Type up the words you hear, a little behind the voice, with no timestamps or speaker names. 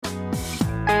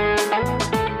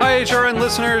HRN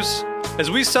listeners.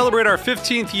 As we celebrate our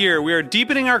 15th year, we are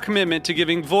deepening our commitment to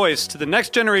giving voice to the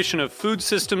next generation of food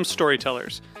systems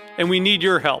storytellers, and we need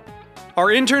your help. Our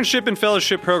internship and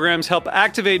fellowship programs help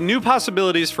activate new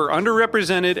possibilities for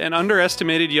underrepresented and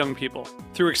underestimated young people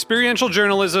through experiential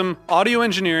journalism, audio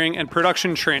engineering, and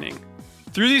production training.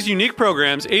 Through these unique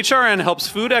programs, HRN helps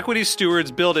food equity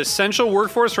stewards build essential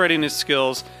workforce readiness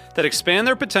skills that expand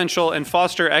their potential and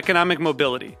foster economic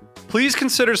mobility. Please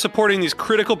consider supporting these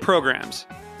critical programs.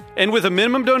 And with a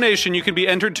minimum donation, you can be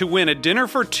entered to win a dinner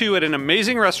for two at an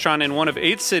amazing restaurant in one of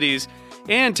 8 cities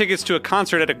and tickets to a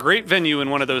concert at a great venue in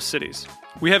one of those cities.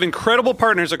 We have incredible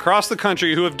partners across the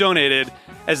country who have donated,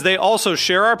 as they also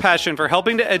share our passion for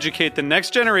helping to educate the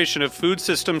next generation of food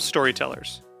systems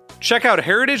storytellers. Check out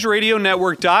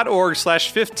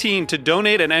heritageradionetwork.org/15 to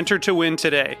donate and enter to win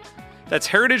today. That's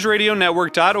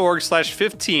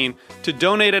heritageradionetwork.org/15 to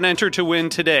donate and enter to win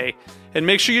today. And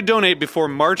make sure you donate before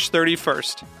March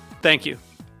 31st. Thank you.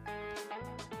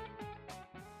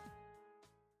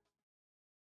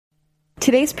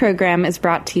 Today's program is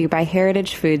brought to you by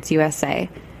Heritage Foods USA,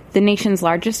 the nation's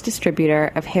largest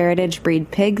distributor of heritage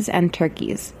breed pigs and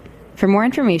turkeys. For more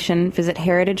information, visit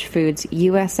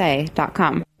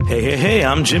heritagefoodsusa.com. Hey,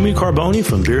 I'm Jimmy Carboni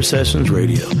from Beer Sessions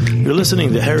Radio. You're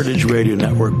listening to Heritage Radio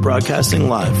Network, broadcasting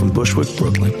live from Bushwick,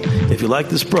 Brooklyn. If you like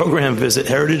this program, visit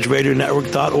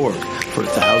heritageradionetwork.org for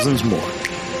thousands more.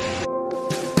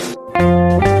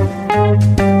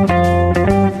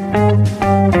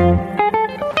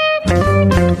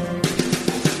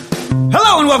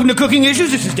 Hello and welcome to Cooking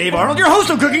Issues. This is Dave Arnold, your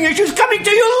host of Cooking Issues, coming to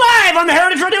you live on the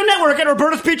Heritage Radio Network at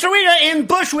Roberta's Pizzeria in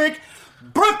Bushwick,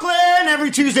 Brooklyn, every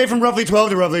Tuesday from roughly 12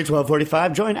 to roughly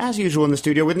 12:45. Joined, as usual, in the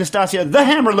studio with Nastasia the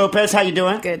Hammer Lopez. How you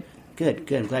doing? Good.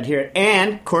 Good. Glad to hear it.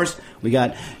 And, of course, we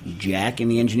got Jack in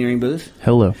the engineering booth.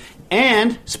 Hello.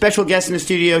 And special guests in the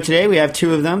studio today. We have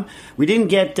 2 of them. We didn't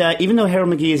get, even though Harold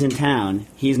McGee is in town,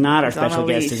 he's not our special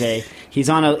guest today. He's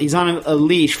on a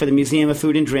leash for the Museum of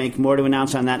Food and Drink. More to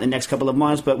announce on that in the next couple of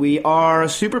months. But we are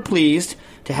super pleased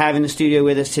to have in the studio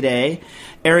with us today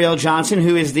Ariel Johnson,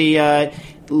 who is the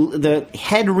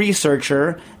head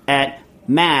researcher at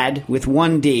MAD with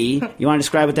 1D. You want to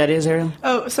describe what that is, Ariel?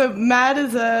 Oh, so MAD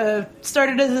is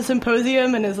started as a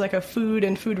symposium and is like a food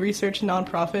and food research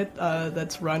nonprofit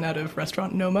that's run out of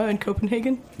Restaurant Noma in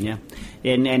Copenhagen. Yeah,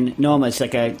 and Noma, it's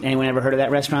like anyone ever heard of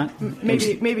that restaurant?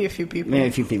 Maybe a few people. Maybe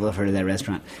a few people have heard of that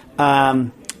restaurant.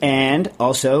 And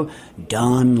also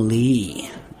Don Lee.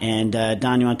 And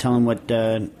Don, you want to tell them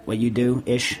what you do,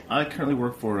 ish? I currently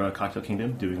work for Cocktail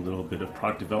Kingdom, doing a little bit of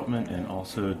product development and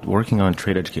also working on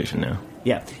trade education now.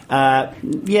 Yeah,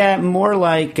 more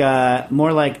like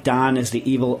Don is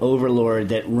the evil overlord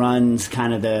that runs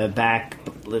kind of the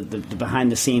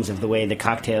behind the scenes of the way the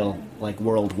cocktail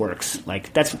world works.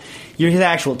 Like his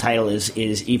actual title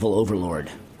is evil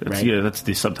overlord. Right? Yeah, that's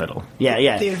the subtitle.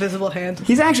 Yeah. The invisible hand.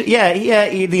 He's actually,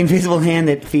 the invisible hand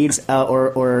that feeds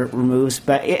or removes.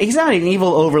 But he's not an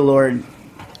evil overlord.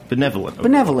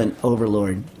 Benevolent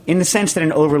overlord. In the sense that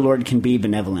an overlord can be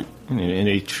benevolent. In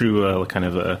a true kind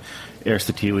of a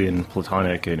Aristotelian,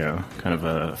 Platonic, kind of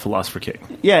a philosopher king.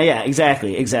 Yeah,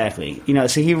 exactly. So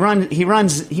he runs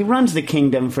the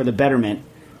kingdom for the betterment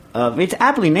of. It's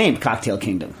aptly named Cocktail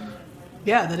Kingdom.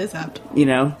 Yeah, that is apt.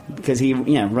 Because he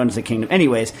runs the kingdom.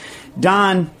 Anyways,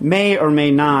 Don may or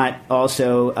may not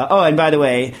also... and by the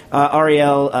way,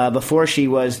 Ariel, before she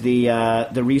was the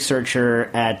researcher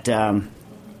at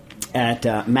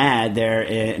MAD there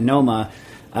in Noma,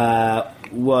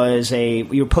 you were a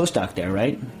postdoc there,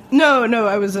 right? No,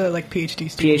 I was a PhD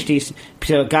student.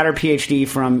 So got her PhD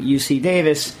from UC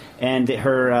Davis, and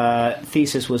her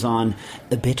thesis was on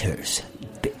the bitters.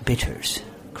 Bitters.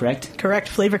 Correct?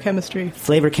 Flavor chemistry.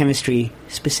 Flavor chemistry,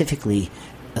 specifically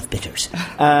of bitters.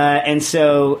 And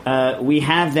so we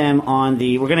have them on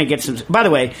the... We're going to get some... By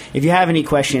the way, if you have any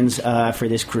questions for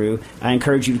this crew, I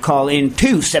encourage you to call in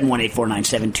to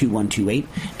 718-497-2128.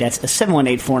 That's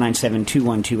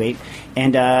 718-497-2128.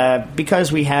 And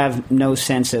because we have no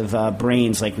sense of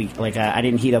brains, I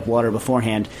didn't heat up water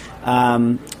beforehand,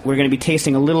 we're going to be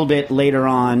tasting a little bit later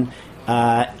on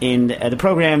in the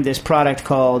program this product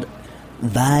called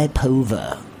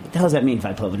Vipova. What the hell does that mean,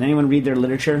 Vipova? Did anyone read their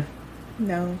literature?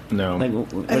 No.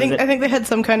 I think they had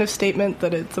some kind of statement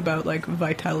that it's about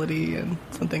vitality and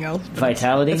something else.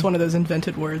 Vitality? It's one of those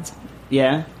invented words.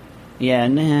 Yeah,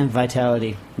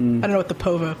 vitality. I don't know what the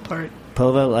pova part.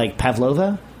 Pova, like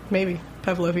Pavlova? Maybe.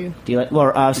 Pavlovian. Do you like?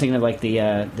 Well, I was thinking of like the.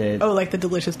 Oh, like the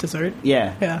delicious dessert?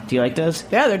 Yeah. Yeah. Do you like those?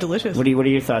 Yeah, they're delicious. What are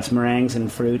your thoughts? Meringues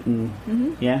and fruit and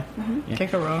yeah? Yeah.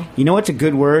 Can't go wrong. You know what's a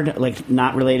good word? Like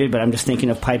not related, but I'm just thinking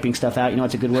of piping stuff out. You know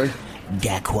what's a good word?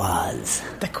 Dacquoise.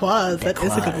 Dacquoise. That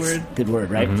is a good word. Good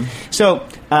word, right? So,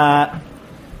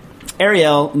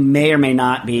 Ariel may or may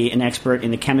not be an expert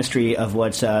in the chemistry of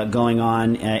what's going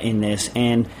on in this,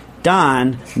 and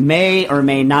Don may or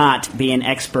may not be an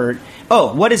expert.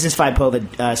 Oh, what is this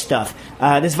Vipova stuff?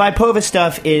 This Vipova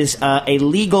stuff is a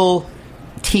legal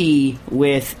tea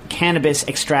with cannabis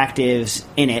extractives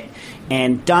in it,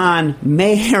 and Don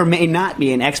may or may not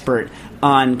be an expert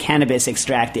on cannabis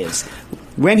extractives.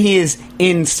 When he is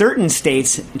in certain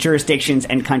states, jurisdictions,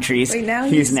 and countries,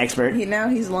 he's an expert. Now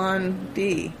he's Lon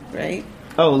D, right?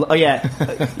 Oh yeah.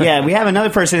 Yeah, we have another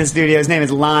person in the studio. His name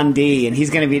is Lon D, and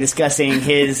he's going to be discussing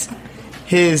his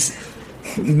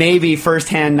maybe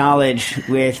first-hand knowledge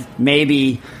with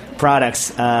maybe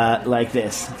products like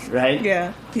this, right?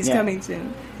 Yeah, he's coming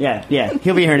soon. Yeah,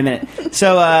 he'll be here in a minute.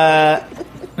 So,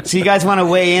 so you guys want to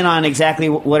weigh in on exactly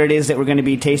what it is that we're going to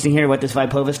be tasting here, what this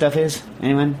Vipova stuff is?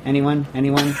 Anyone?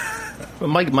 Well,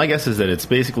 my guess is that it's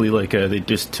basically like they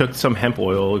just took some hemp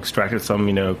oil, extracted some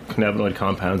cannabinoid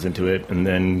compounds into it, and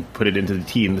then put it into the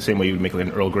tea in the same way you would make like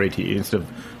an Earl Grey tea. Instead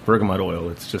of bergamot oil,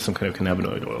 it's just some kind of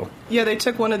cannabinoid oil. Yeah, they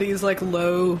took one of these like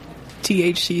low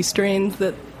THC strains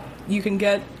that you can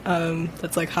get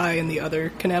that's like high in the other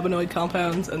cannabinoid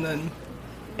compounds, and then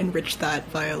enriched that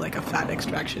via like a fat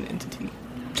extraction into tea.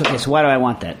 Okay, so why do I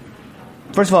want that?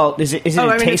 First of all, is it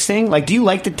a taste thing? Like, do you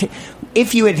like the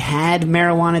if you had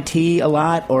marijuana tea a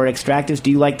lot or extractives,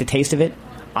 do you like the taste of it?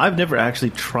 I've never actually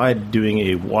tried doing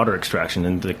a water extraction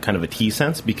in the kind of a tea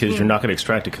sense because you're not going to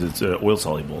extract it because it's oil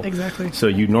soluble. Exactly. So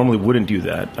you normally wouldn't do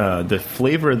that. The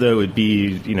flavor, though, would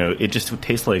be, it just would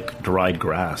taste like dried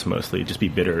grass mostly. It'd just be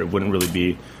bitter. It wouldn't really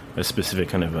be a specific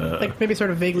kind of a... Like maybe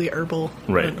sort of vaguely herbal.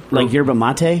 Right. Like yerba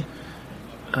mate?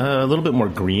 A little bit more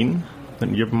green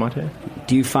than yerba mate.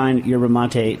 Do you find yerba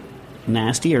mate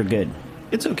nasty or good?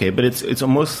 It's okay, but it's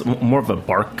almost more of a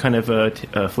bark kind of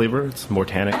flavor. It's more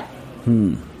tannic.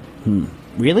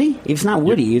 Really? It's not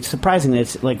woody. Yeah. It's surprising that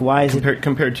it's like, why is it...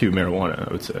 Compared to marijuana,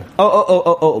 I would say.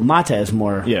 Oh, mate is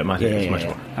more... Yeah, mate is much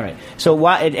more. All right. So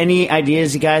any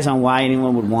ideas, you guys, on why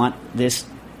anyone would want this,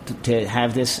 to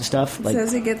have this stuff? It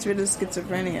says it gets rid of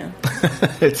schizophrenia.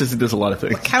 It says it does a lot of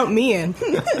things. Count me in.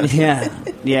 Yeah.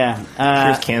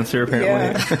 Cures cancer,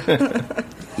 apparently.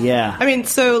 Yeah. I mean,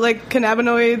 so like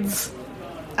cannabinoids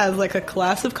as like a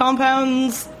class of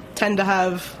compounds tend to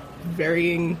have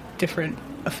varying different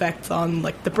effects on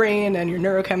like the brain and your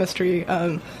neurochemistry,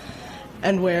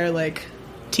 and where like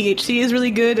THC is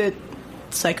really good at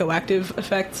psychoactive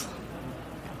effects,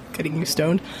 getting you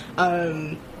stoned.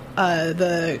 The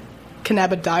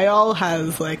cannabidiol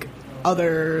has like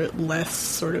other less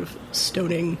sort of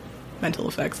stoning mental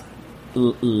effects.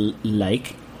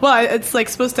 Like? Well, it's like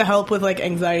supposed to help with like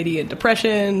anxiety and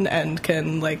depression, and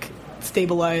can like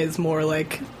stabilize more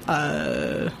like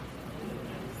other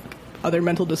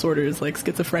mental disorders like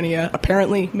schizophrenia.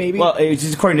 Apparently, maybe. Well, is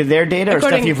this according to their data or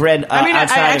stuff you've read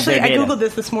outside of their data? I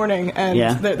googled this morning,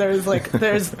 and there's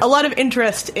a lot of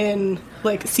interest in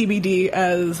like CBD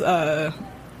as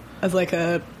like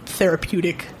a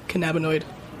therapeutic cannabinoid.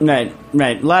 Right.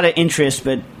 A lot of interest,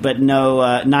 but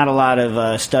no, not a lot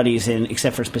of studies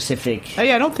except for specific. Oh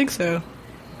yeah, I don't think so.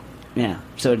 Yeah.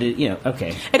 So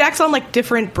okay. It acts on like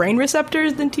different brain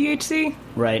receptors than THC.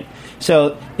 Right.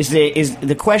 So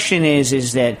the question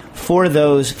is that for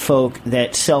those folk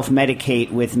that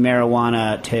self-medicate with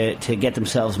marijuana to get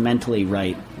themselves mentally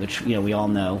right, which we all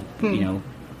know,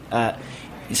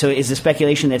 so is the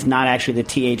speculation that's not actually the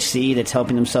THC that's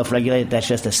helping them self-regulate? That's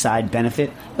just a side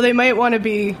benefit? Well, they might want to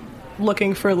be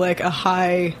looking for like a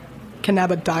high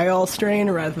cannabidiol strain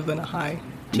rather than a high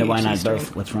THC no, why not strain.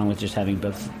 both? What's wrong with just having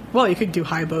both? Well, you could do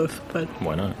high both, but...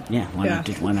 Why not? Yeah, why not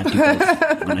do both? Why not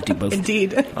do both?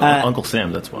 Indeed. Uncle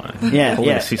Sam, that's why.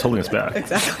 Yeah, He's holding us back.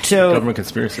 Exactly. So, government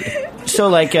conspiracy. So,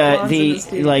 like, does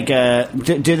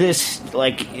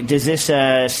this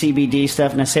CBD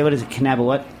stuff, now say what is it,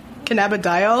 what?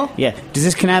 Cannabidiol? Yeah. Does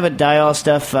this cannabidiol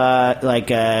stuff,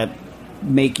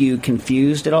 make you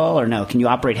confused at all, or no? Can you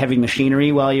operate heavy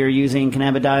machinery while you're using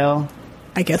cannabidiol?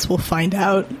 I guess we'll find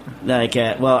out. Like,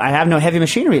 well, I have no heavy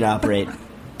machinery to operate.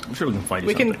 I'm sure we can find you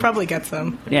We something. can probably get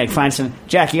some. Yeah, find some.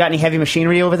 Jack, you got any heavy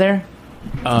machinery over there?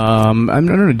 I don't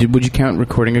know. Would you count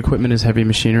recording equipment as heavy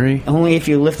machinery? Only if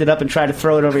you lift it up and try to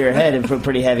throw it over your head and put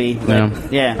pretty heavy.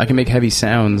 But, yeah. I can make heavy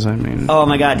sounds. I mean. Oh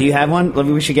my God, do you have one?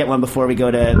 We should get one before we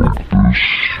go to.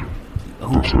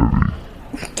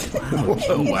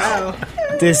 Oh, wow.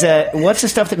 What's the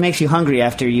stuff that makes you hungry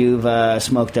after you've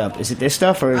smoked up? Is it this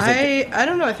stuff or is it? I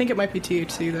don't know. I think it might be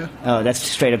THC though. Oh, that's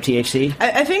straight up THC.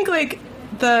 I think like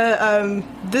the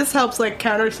this helps like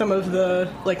counter some of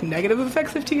the like negative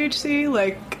effects of THC,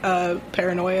 like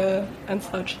paranoia and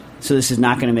such. So this is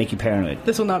not going to make you paranoid.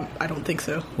 This will not. I don't think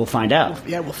so. We'll find out.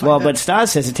 We'll find out. But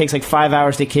Stas says it takes like 5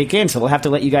 hours to kick in, so we'll have to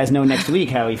let you guys know next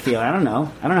week how we feel. I don't know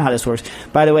how this works.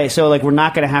 By the way, so like we're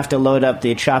not going to have to load up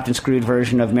the chopped and screwed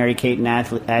version of Mary-Kate and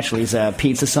Ashley's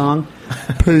pizza song.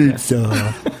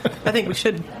 Pizza. I think we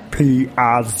should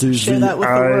P-I-Z-Z-A. share that with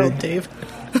the world, Dave.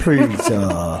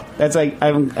 Pizza. That's like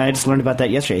I just learned about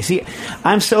that yesterday. See,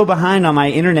 I'm so behind on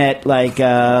my internet like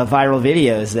viral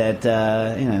videos that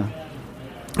you know.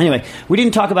 Anyway, we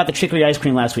didn't talk about the chicory ice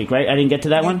cream last week, right? I didn't get to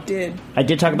that one? Did. I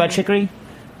did talk about chicory?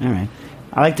 All right.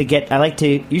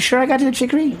 You sure I got to the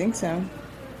chicory? I think so.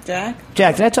 Jack,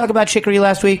 did I talk about chicory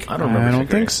last week? I don't remember. I don't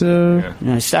think so. Yeah.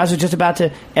 No, Stas was just about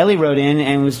to... Ellie wrote in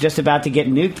and was just about to get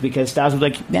nuked because Stas was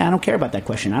like, I don't care about that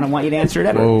question. I don't want you to answer it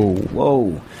ever.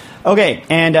 Whoa. Okay,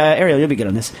 and Ariel, you'll be good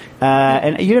on this.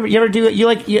 And you ever do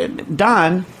it?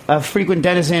 Don, a frequent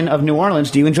denizen of New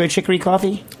Orleans, do you enjoy chicory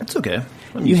coffee? It's okay.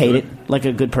 You hate it, like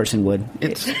a good person would.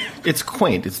 It's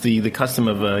quaint. It's the custom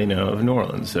of of New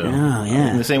Orleans. So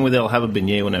yeah. In the same way that I'll have a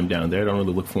beignet when I'm down there. I don't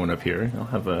really look for one up here. I'll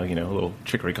have a little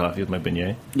chicory coffee with my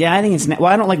beignet. Yeah, I think it's well.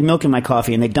 I don't like milk in my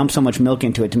coffee, and they dump so much milk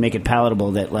into it to make it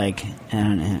palatable that like I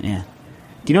don't know. Yeah.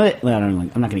 Do you know that? Well, I'm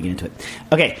not going to get into it.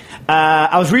 Okay.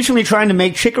 I was recently trying to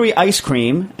make chicory ice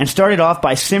cream and started off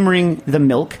by simmering the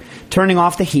milk, turning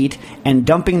off the heat, and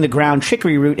dumping the ground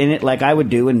chicory root in it like I would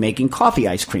do in making coffee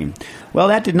ice cream. Well,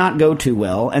 that did not go too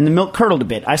well, and the milk curdled a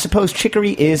bit. I suppose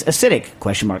chicory is acidic? ?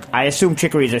 I assume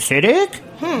chicory is acidic?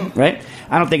 Right?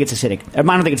 I don't think it's acidic. I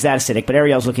don't think it's that acidic, but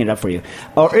Ariel's looking it up for you.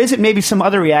 Or is it maybe some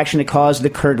other reaction that caused the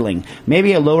curdling?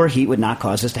 Maybe a lower heat would not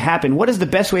cause this to happen. What is the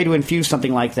best way to infuse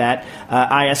something like that?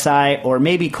 ISI, or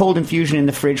maybe cold infusion in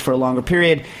the fridge for a longer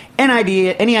period?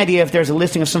 Any idea if there's a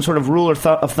listing of some sort of rule or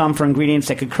of thumb for ingredients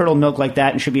that could curdle milk like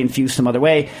that and should be infused some other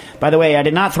way? By the way, I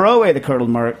did not throw away the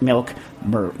curdled milk.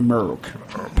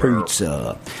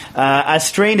 Pizza. I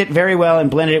strained it very well and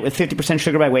blended it with 50%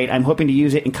 sugar by weight. I'm hoping to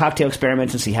use it in cocktail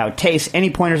experiments and see how it tastes. Any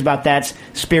pointers about that?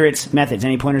 Spirits, methods.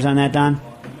 Any pointers on that, Don?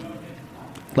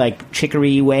 Like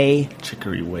chicory way?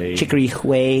 Chicory way.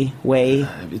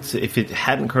 If it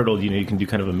hadn't curdled, you can do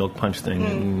kind of a milk punch thing.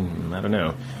 And, I don't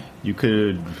know. You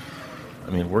could...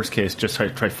 worst case, just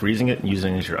try freezing it and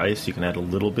using it as your ice. You can add a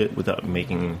little bit without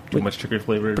making too much chicory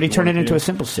flavor. But he turned it into a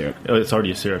simple syrup. Oh, it's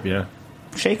already a syrup, yeah.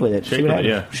 Shake with it. See what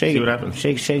happens.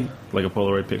 Shake. Like a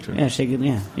Polaroid picture. Yeah, shake it.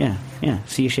 Yeah.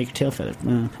 See you shake your tail feather.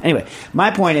 Anyway,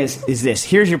 my point is this.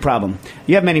 Here's your problem.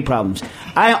 You have many problems.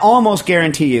 I almost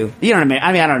guarantee you know what I mean?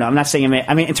 I don't know. I'm not saying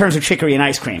in terms of chicory and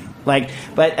ice cream. But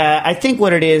I think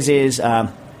what it is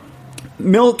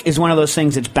milk is one of those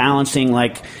things that's balancing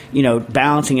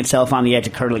itself on the edge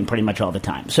of curdling pretty much all the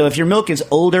time. So if your milk is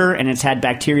older and it's had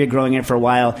bacteria growing in it for a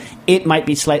while, it might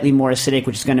be slightly more acidic,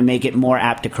 which is going to make it more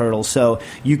apt to curdle. So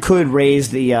you could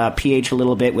raise the pH a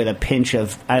little bit with a pinch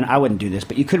of, and I wouldn't do this,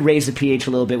 but you could raise the pH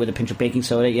a little bit with a pinch of baking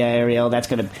soda. Yeah, Ariel, that's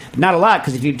going to, not a lot,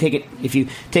 because if you take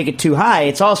it too high,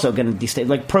 it's also going to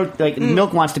destabilize.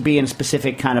 Milk wants to be in a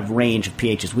specific kind of range of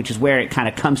pHs, which is where it kind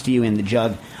of comes to you in the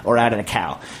jug or out of the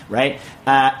cow, right?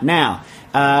 Now,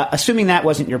 assuming that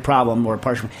wasn't your problem or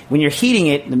partial, when you're heating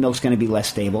it, the milk's going to be less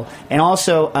stable. And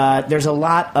also, there's a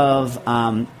lot of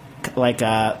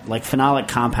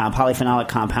polyphenolic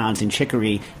compounds in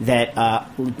chicory that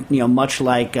much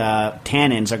like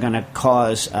tannins are going to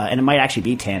cause, and it might actually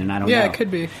be tannin, I don't know. Yeah, it could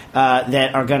be.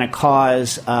 That are going to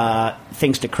cause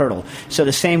things to curdle. So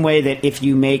the same way that if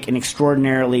you make an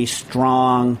extraordinarily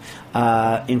strong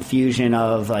infusion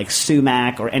of like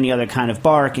sumac or any other kind of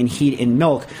bark and heat in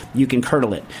milk, you can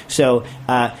curdle it. So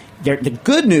the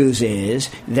good news is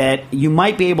that you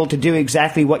might be able to do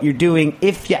exactly what you're doing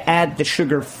if you add the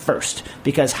sugar first,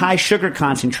 because high sugar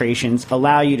concentrations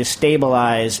allow you to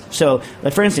stabilize. So,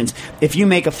 for instance, if you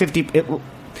make if you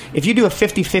do a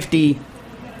 50-50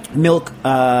 milk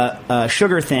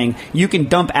sugar thing, you can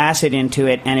dump acid into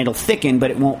it and it'll thicken, but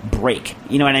it won't break.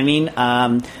 You know what I mean?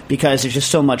 Because there's just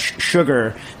so much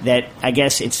sugar that I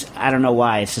guess I don't know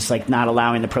why, it's just like not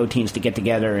allowing the proteins to get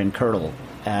together and curdle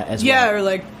as well. Yeah, or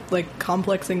like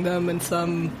complexing them in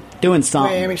some doing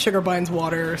something. Right, I mean, sugar binds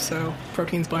water, so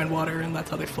proteins bind water, and that's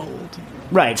how they fold.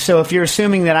 Right. So if you're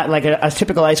assuming that like a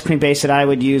typical ice cream base that I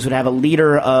would use would have a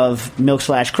liter of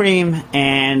milk/cream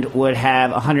and would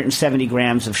have 170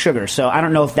 grams of sugar. So I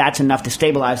don't know if that's enough to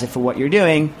stabilize it for what you're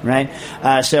doing, right?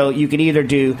 So you could either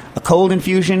do a cold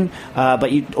infusion,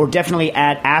 or definitely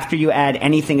add after you add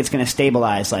anything that's going to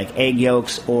stabilize, like egg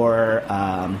yolks or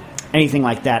anything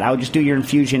like that. I would just do your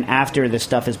infusion after the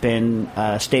stuff has been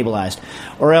stabilized.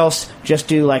 Or else just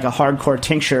do like a hardcore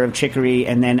tincture of chicory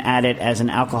and then add it as an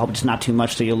alcohol, but just not too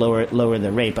much so you lower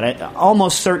the rate. But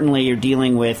almost certainly you're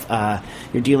dealing with a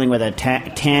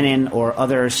tannin or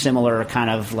other similar kind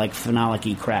of like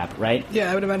phenolic-y crap, right?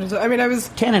 Yeah, I would imagine so. I mean,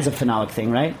 Tannin's a phenolic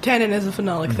thing, right? Tannin is a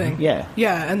phenolic thing. Yeah.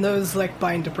 Yeah, and those like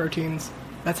bind to proteins.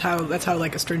 That's how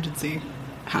like astringency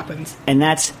happens. And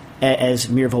that's, as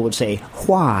Myhrvold would say,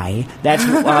 why. That's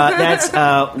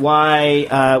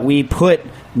why we put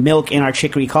milk in our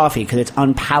chicory coffee, because it's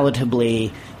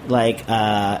unpalatably like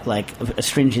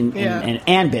astringent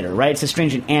and bitter, right? It's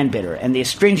astringent and bitter, and the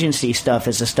astringency stuff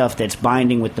is the stuff that's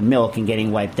binding with the milk and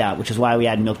getting wiped out, which is why we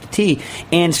add milk to tea.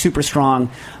 And super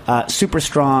strong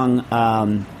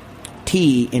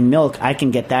tea in milk, I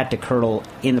can get that to curdle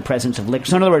in the presence of liquor.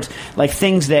 So in other words, like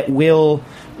things that will,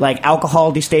 like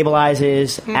alcohol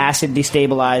destabilizes, acid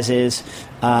destabilizes,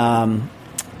 tannins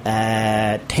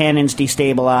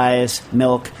destabilize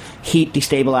milk, heat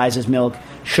destabilizes milk,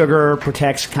 sugar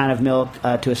protects kind of milk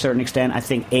to a certain extent. I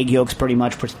think egg yolks pretty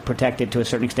much protect it to a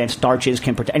certain extent. Starches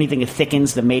can protect anything that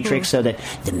thickens the matrix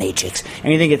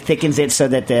anything that thickens it so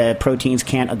that the proteins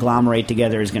can't agglomerate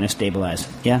together is going to stabilize.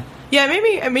 Yeah? Yeah,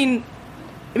 maybe, I mean,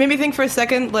 it made me think for a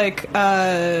second, like,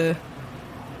 there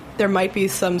might be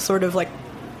some sort of, like,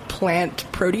 plant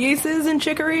proteases in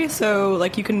chicory, so,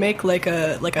 like, you can make, like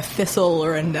a thistle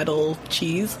or a nettle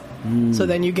cheese, so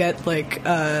then you get, like,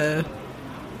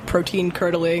 protein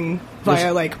curdling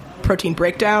via, like, protein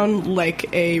breakdown,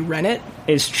 like a rennet.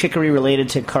 Is chicory related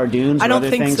to cardoons or I don't other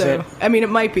think things? so. I mean, it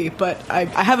might be, but I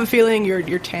have a feeling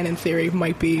your tannin theory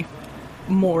might be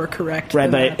more correct.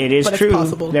 Right, but it is true. It's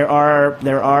possible. There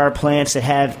are plants that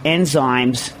have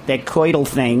enzymes that coital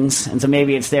things, and so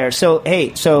maybe it's there. So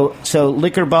hey, so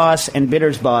Liquor Boss and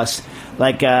Bitters Boss,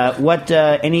 like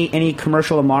any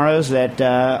commercial Amaros that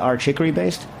are chicory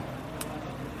based?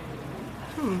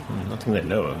 Nothing that I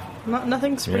know of.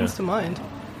 Nothing springs to mind.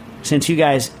 Since we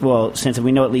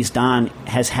know at least Don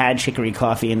has had chicory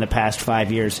coffee in the past 5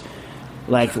 years.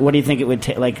 Like, what do you think it would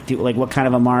take? Like, what kind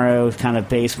of Amaro kind of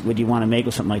base would you want to make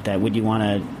with something like that? Would you want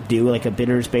to do like a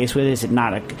bitters base with it? Is it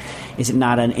not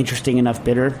an interesting enough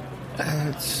bitter?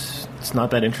 It's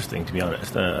not that interesting, to be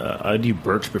honest. I'd do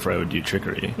birch before I would do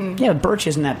chicory. Yeah, birch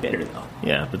isn't that bitter though.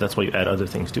 Yeah, but that's why you add other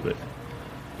things to it.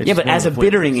 Yeah, but as a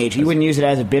bittering agent, you wouldn't use it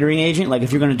as a bittering agent. Like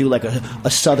if you're going to do like a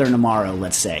Southern Amaro,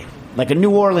 let's say, like a New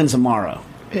Orleans Amaro.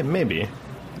 Yeah, maybe.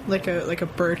 Like a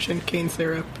birch and cane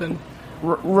syrup and.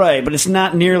 Right, but it's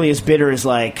not nearly as bitter as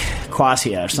like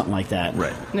Quassia or something like that.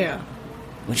 Right. Yeah.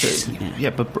 Which is,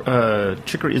 but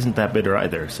chicory isn't that bitter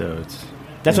either, so it's...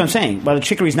 That's what I'm saying. But the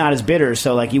chicory's not as bitter,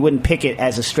 so like you wouldn't pick it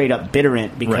as a straight up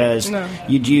bitterant because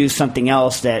you'd use something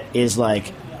else that is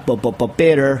like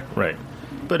bitter. Right.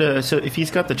 But so if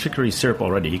he's got the chicory syrup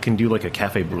already, he can do like a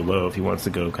cafe brûlot if he wants to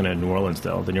go kind of New Orleans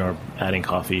style. Then you're adding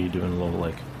coffee, doing a little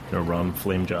like rum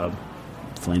flame job.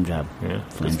 Flame job. Yeah,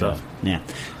 flame stuff. job. Yeah.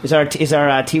 Is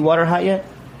our tea water hot yet?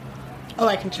 Oh,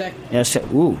 I can check. Yeah.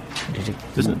 Ooh.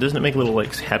 Doesn't it make a little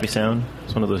like happy sound?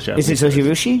 It's one of those Japanese. Is it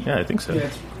Zojirushi? Yeah, I think so. Yeah.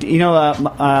 You know,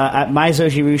 my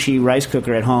Zojirushi rice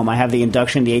cooker at home, I have the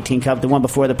induction, the 18 cup, the one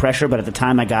before the pressure, but at the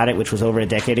time I got it, which was over a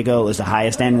decade ago, it was the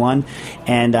highest end one.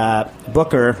 And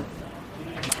Booker,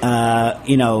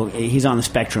 he's on the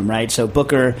spectrum, right? So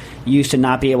Booker used to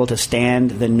not be able to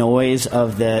stand the noise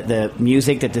of the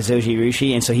music that the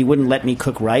Zojirushi, and so he wouldn't let me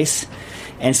cook rice.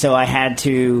 And so I had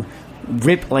to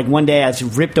one day I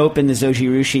just ripped open the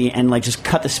Zojirushi and like just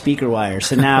cut the speaker wire.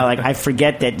 So now like I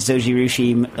forget that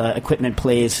Zojirushi equipment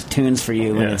plays tunes for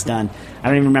you when it's done. I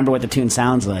don't even remember what the tune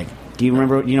sounds like. Do you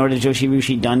remember? You know what a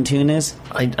Zojirushi done tune is?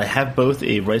 I have both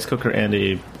a rice cooker and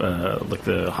a like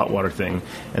the hot water thing,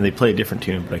 and they play a different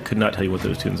tune, but I could not tell you what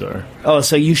those tunes are. Oh,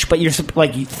 so you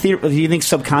think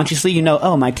subconsciously you know?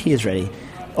 Oh, my tea is ready.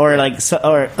 Or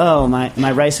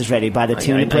my rice is ready by the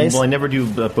tune it plays. Well, I never do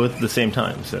both at the same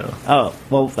time. So. Oh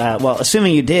well,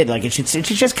 assuming you did, like it should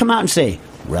just come out and say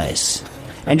rice,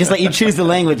 and just let you choose the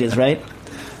languages, right?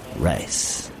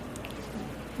 Rice.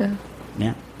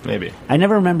 Yeah. Maybe. I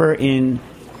never remember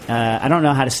I don't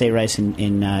know how to say rice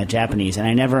in Japanese, and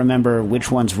I never remember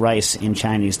which one's rice in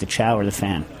Chinese, the chow or the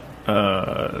fan.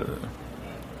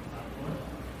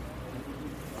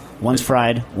 One's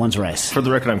fried, one's rice. For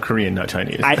the record, I'm Korean, not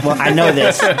Chinese. I know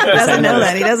this. He doesn't know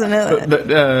that. He doesn't know that.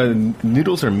 The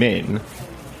noodles are main,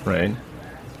 right?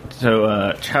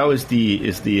 So chow is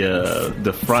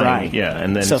the frying, yeah,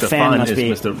 and then so fan must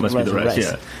be the rice,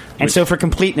 yeah. And so for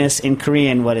completeness, in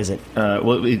Korean, what is it?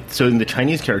 So in the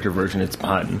Chinese character version, it's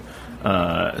pan.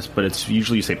 But it's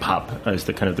usually you say pop as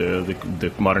the kind of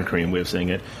the modern Korean way of saying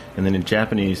it, and then in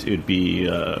Japanese it would be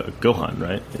gohan,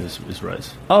 right? Is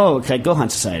rice. Oh, okay, Gohan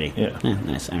Society. Yeah.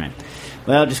 Nice. All right.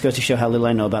 Well, it just goes to show how little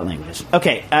I know about languages.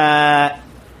 Okay,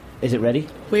 is it ready?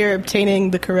 We are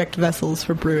obtaining the correct vessels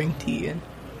for brewing tea.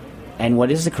 And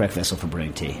what is the correct vessel for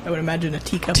brewing tea? I would imagine a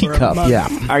teacup or a Teacup, mug. yeah.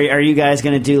 Are you guys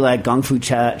going to do like Gong Fu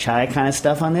chai kind of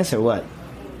stuff on this, or what?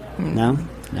 No.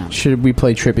 Should we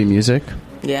play trippy music?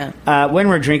 Yeah. When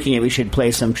we're drinking it, we should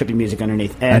play some trippy music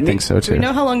underneath. I think so Do too. we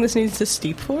know how long this needs to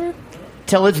steep for?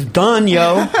 Till it's done,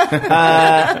 yo.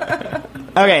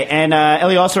 Okay, and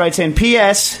Ellie also writes in,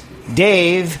 P.S.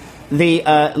 Dave, the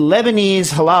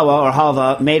Lebanese halawa, or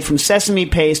halva, made from sesame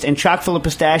paste and chock full of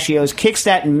pistachios, kicks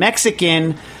that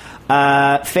Mexican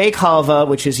fake halva,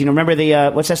 which is, remember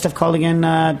the, what's that stuff called again,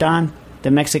 Don?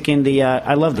 The Mexican,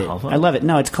 I loved it. Halva? I love it.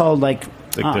 No, it's called like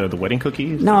the wedding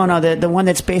cookies? No, the one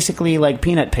that's basically like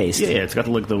peanut paste. Yeah, it's got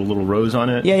the little rose on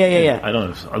it. Yeah. I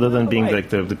don't know. Other than being like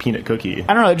the peanut cookie.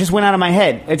 I don't know. It just went out of my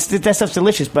head. That stuff's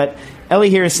delicious. But Ellie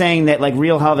here is saying that like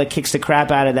real halva kicks the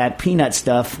crap out of that peanut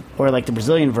stuff, or like the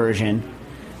Brazilian version.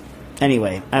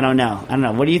 Anyway, I don't know.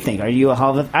 What do you think? Are you a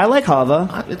halva? I like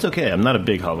halva. It's okay. I'm not a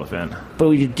big halva fan. But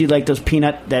you do like those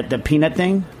the peanut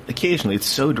thing? Occasionally, it's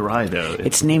so dry though.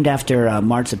 It's named after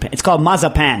marzipan. It's called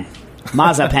mazapan.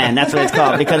 Mazapan, that's what it's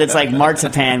called, because it's like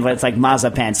marzipan, but it's like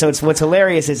mazapan. So what's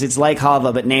hilarious is it's like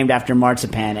halva, but named after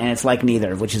marzipan, and it's like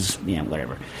neither, which is,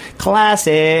 whatever.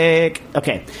 Classic.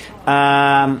 Okay.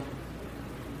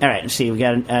 All right, let's see. We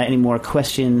got any more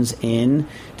questions in?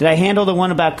 Did I handle the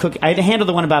one about cook? I handled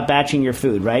the one about batching your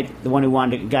food, right? The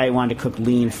one guy who wanted to cook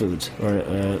lean foods,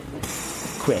 or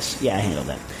Chris. Yeah, I handled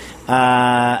that.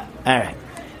 All right.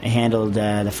 I handled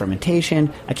the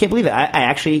fermentation. I can't believe it. I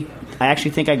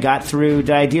actually think I got through.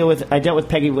 I dealt with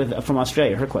Peggy from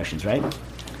Australia. Her questions, right?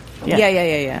 Yeah.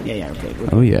 Yeah. Okay.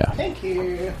 Oh yeah. Thank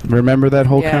you. Remember that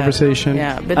whole Yeah. conversation?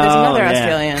 Yeah, but there's another yeah.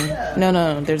 Australian.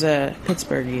 No, there's a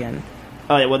Pittsburghian.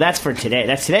 Oh, yeah, well, that's for today.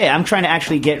 That's today. I'm trying to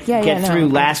actually get through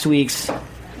last week's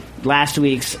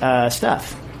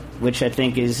stuff, which I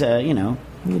think is good.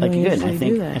 I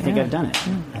think I've done it.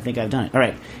 Yeah. I think I've done it. All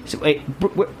right. So wait,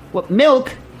 what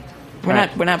milk? We're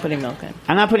not putting milk in.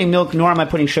 I'm not putting milk, nor am I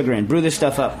putting sugar in. Brew this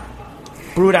stuff up.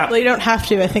 Brew it out. Well, you don't have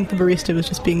to. I think the barista was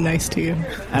just being nice to you.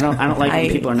 I don't like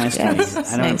when people are nice to me. Yes,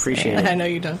 I don't nice. appreciate it. I know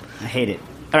you don't. I hate it.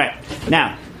 All right.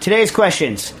 Now, today's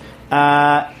questions.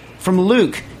 From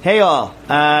Luke. Hey, all.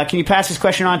 Can you pass this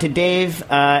question on to Dave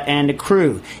and the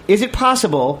crew? Is it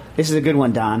possible... This is a good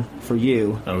one, Don, for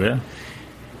you. Oh, yeah?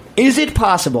 Is it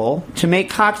possible to make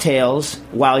cocktails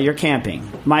while you're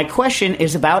camping? My question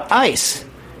is about ice.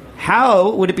 How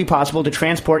would it be possible to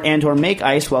transport and or make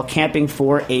ice while camping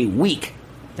for a week?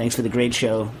 Thanks for the great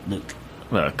show, Luke.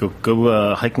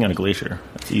 Go hiking on a glacier.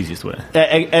 That's the easiest way.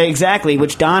 Exactly,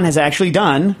 which Don has actually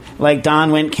done. Like,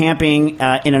 Don went camping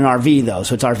in an RV, though,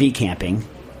 so it's RV camping.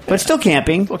 But still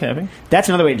camping. Still camping. That's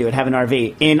another way to do it, have an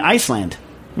RV. In Iceland.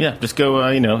 Yeah, just go,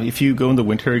 if you go in the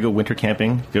winter, you go winter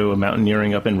camping, go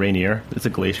mountaineering up in Rainier. It's a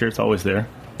glacier. It's always there.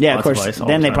 Yeah, Lots of course. ice all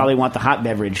Then the they time. probably want the hot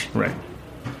beverage. Right.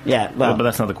 Yeah, well. But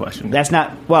that's not the question. That's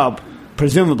not... Well,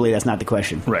 presumably that's not the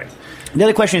question. Right. The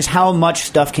other question is how much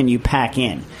stuff can you pack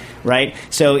in, right?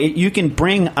 So you can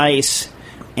bring ice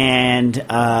and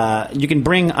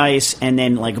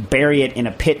then like bury it in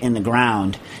a pit in the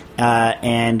ground,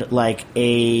 and like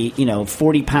a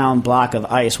 40-pound block of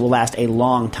ice will last a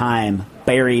long time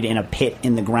buried in a pit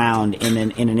in the ground in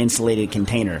an insulated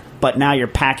container. But now you're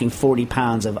packing 40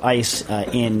 pounds of ice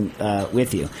in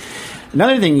with you.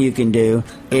 Another thing you can do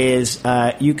is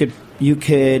you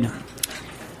could.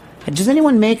 Does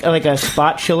anyone make like a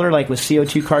spot chiller, like with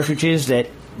CO2 cartridges that?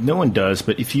 No one does,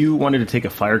 but if you wanted to take a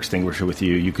fire extinguisher with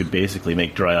you, you could basically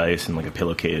make dry ice in like a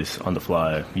pillowcase on the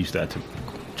fly. Use that to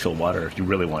chill water if you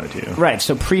really wanted to. Right,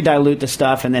 so pre-dilute the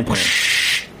stuff and then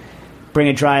bring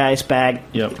a dry ice bag.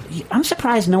 Yep. I'm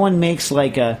surprised no one makes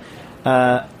like a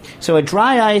dry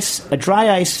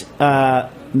ice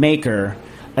maker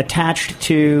attached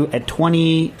to a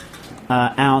 20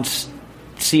 ounce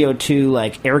CO2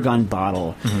 like air gun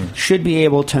bottle should be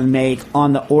able to make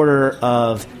on the order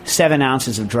of 7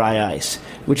 ounces of dry ice,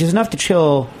 which is enough to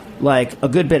chill like a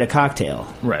good bit of cocktail.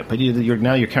 Right, but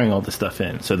you're carrying all this stuff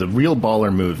in. So the real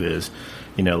baller move is,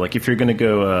 like if you're going to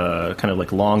go kind of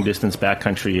like long distance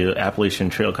backcountry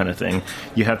Appalachian Trail kind of thing,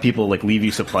 you have people like leave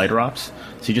you supply drops.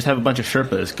 So you just have a bunch of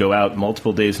Sherpas go out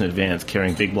multiple days in advance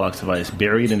carrying big blocks of ice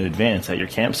buried in advance at your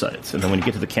campsites. And then when you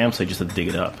get to the campsite, you just have to dig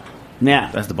it up.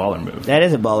 Yeah, that's the baller move. That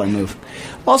is a baller move.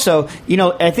 Also,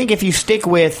 I think if you stick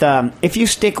with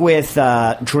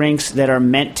drinks that are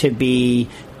meant to be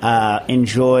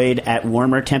enjoyed at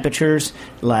warmer temperatures,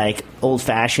 like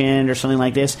old-fashioned or something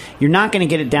like this, you're not going to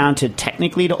get it down to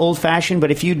technically to old-fashioned,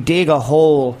 but if you dig a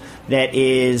hole that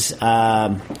is...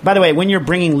 by the way, when you're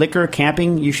bringing liquor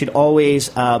camping, you should always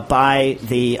buy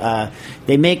the...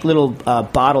 they make little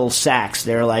bottle sacks.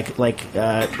 They're like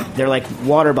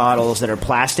water bottles that are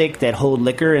plastic that hold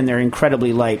liquor, and they're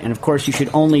incredibly light. And, of course, you should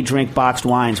only drink boxed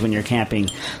wines when you're camping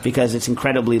because it's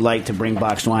incredibly light to bring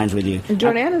boxed wines with you.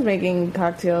 Jordana's making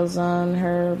cocktails on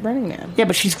her Burning Man. Yeah,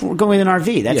 but she's going with an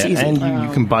RV. That's easy. And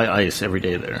you can buy ice every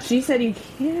day there. She said you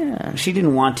can. She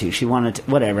didn't want to. She wanted to.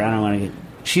 Whatever. I don't want to get...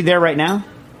 She there right now?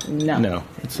 No.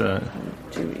 It's 2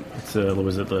 weeks. It's what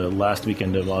was it? The last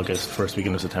weekend of August, first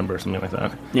weekend of September, something like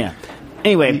that. Yeah.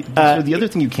 Anyway, so the other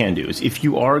thing you can do is if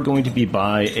you are going to be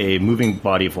by a moving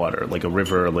body of water, like a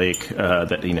river or lake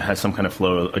that has some kind of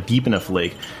flow, a deep enough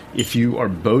lake, if you are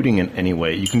boating in any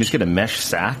way, you can just get a mesh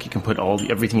sack. You can put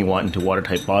everything you want into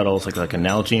watertight bottles, like a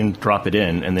Nalgene, drop it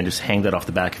in, and then just hang that off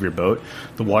the back of your boat.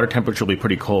 The water temperature will be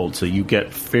pretty cold, so you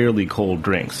get fairly cold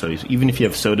drinks. So even if you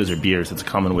have sodas or beers, it's a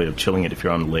common way of chilling it if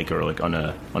you're on a lake or like on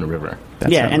a river.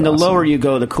 And the lower you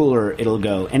go, the cooler it'll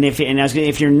go. And if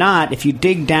you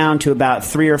dig down to about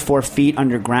 3 or 4 feet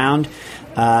underground,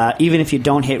 even if you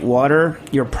don't hit water,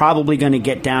 you're probably going to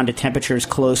get down to temperatures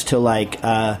close to like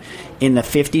in the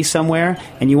 50s somewhere.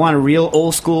 And you want a real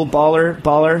old school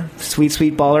baller,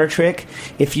 sweet baller trick.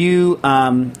 If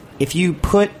you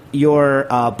put your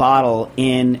bottle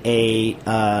in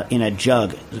a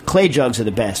jug, clay jugs are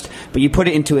the best, but you put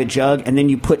it into a jug and then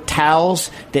you put towels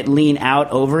that lean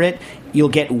out over it. You'll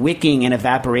get wicking and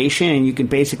evaporation, and you can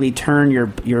basically turn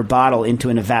your bottle into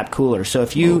an evap cooler. So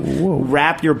if you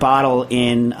wrap your bottle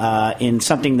in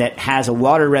something that has a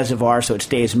water reservoir so it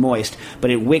stays moist,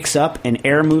 but it wicks up and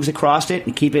air moves across it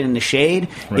and keep it in the shade,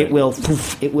 right, it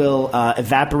will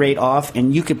evaporate off,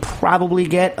 and you could probably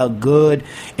get a good...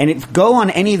 And go on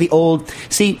any of the old...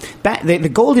 See, the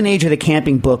golden age of the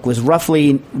camping book was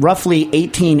roughly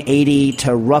 1880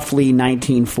 to roughly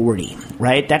 1940,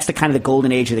 right? That's the kind of the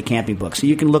golden age of the camping book. So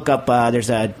you can look up, there's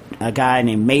a guy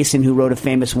named Mason who wrote a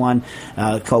famous one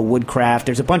called Woodcraft.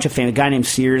 There's a bunch of famous... A guy named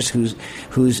Sears who's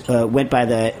went by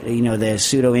the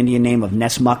pseudo-Indian name of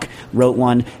Nessmuck, wrote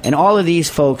one. And all of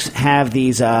these folks have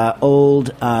these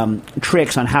old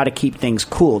tricks on how to keep things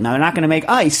cool. Now, they're not going to make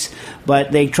ice,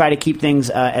 but they try to keep things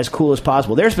as cool as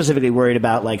possible. They're specifically worried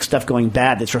about like stuff going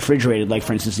bad that's refrigerated, like,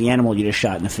 for instance, the animal you just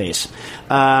shot in the face.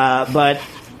 But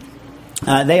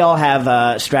they all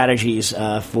have strategies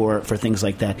for things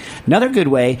like that. Another good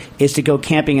way is to go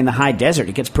camping in the high desert.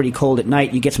 It gets pretty cold at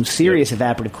night. You get some serious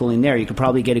evaporative cooling there. You could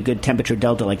probably get a good temperature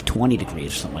delta, like 20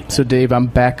 degrees or something like that. So, Dave, I'm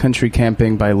backcountry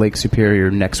camping by Lake Superior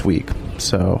next week,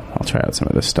 so I'll try out some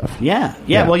of this stuff. Yeah.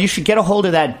 Well, you should get a hold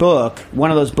of that book,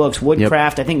 one of those books,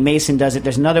 Woodcraft. Yep. I think Mason does it.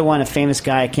 There's another one, a famous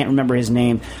guy. I can't remember his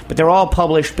name, but they're all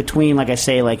published between, like I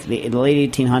say, like the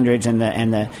late 1800s and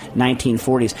the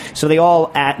 1940s. So they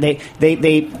all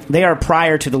they are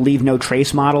prior to the leave no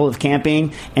trace model of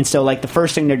camping, and so like the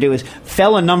first thing they do is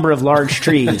fell a number of large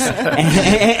trees,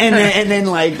 and then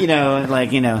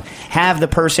have the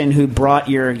person who brought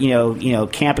your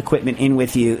camp equipment in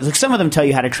with you. Like some of them tell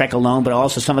you how to trek alone, but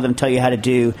also some of them tell you how to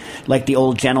do like the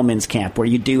old gentleman's camp where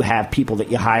you do have people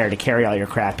that you hire to carry all your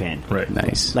crap in. Right,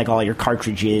 nice, like all your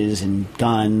cartridges and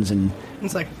guns and.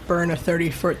 It's like burn a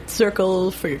 30-foot circle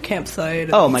for your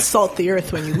campsite. And salt the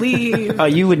earth when you leave. Oh,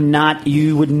 you would not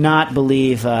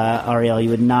believe, Ariel. You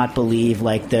would not believe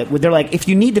they're like if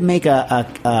you need to make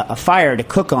a fire to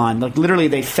cook on. Like literally,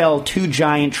 they fell 2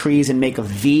 giant trees and make a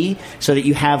V so that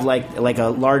you have like a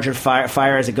larger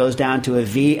fire as it goes down to a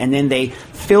V, and then they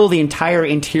fill the entire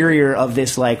interior of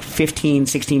this like 15,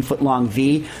 16 foot long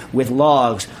V with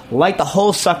logs. Light the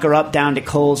whole sucker up down to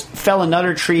coals. Fell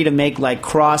another tree to make like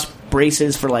cross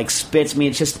braces for like spits. I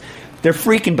mean, it's just they're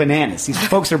freaking bananas. These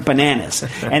folks are bananas,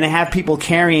 and they have people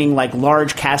carrying like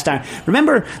large cast iron.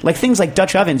 Remember, like things like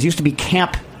Dutch ovens used to be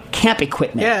camp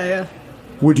equipment. Yeah.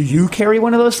 Would you carry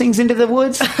one of those things into the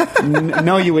woods?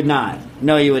 No, you would not.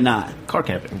 No, you would not. Car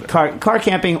camping. Car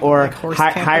camping or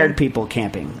like hired people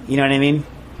camping. You know what I mean?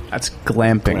 That's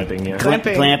glamping. Glamping, yeah.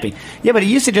 Glamping. Yeah, but it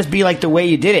used to just be like the way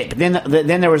you did it. But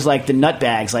then there was like the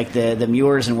nutbags, like the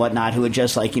Muirs and whatnot, who would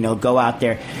just like go out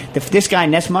there. This guy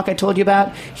Nesmuck I told you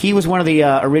about, he was one of the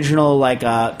original like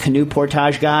canoe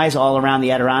portage guys all around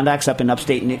the Adirondacks up in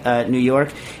upstate New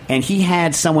York, and he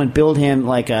had someone build him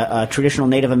like a traditional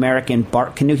Native American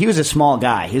bark canoe. He was a small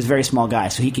guy. He was a very small guy,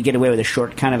 so he could get away with a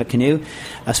short kind of a canoe,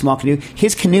 a small canoe.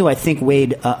 His canoe, I think,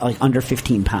 weighed like under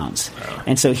 15 pounds,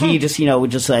 and so he just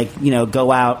would just like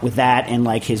go out with that and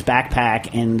like his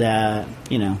backpack and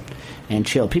and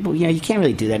chill. People, you can't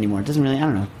really do that anymore. It doesn't really. I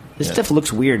don't know. This stuff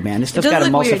looks weird, man. This stuff's got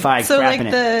emulsified crap in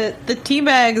it. So like the tea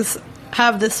bags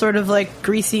have this sort of like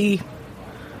greasy,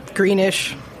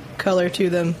 greenish color to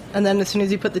them, and then as soon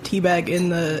as you put the tea bag in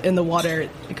the water,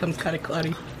 it becomes kind of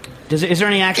cloudy. Is there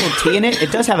any actual tea in it?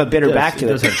 It does have a bitter back to it.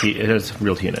 It does have tea. It has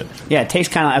real tea in it. Yeah, it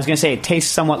tastes kind of. I was going to say it tastes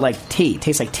somewhat like tea. It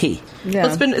tastes like tea. Yeah.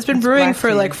 Well, it's been brewing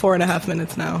for like 4.5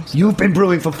 minutes now. You've been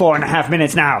brewing for 4.5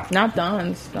 minutes now. Not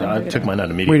Don's. I took mine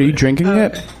out immediately. Wait, are you drinking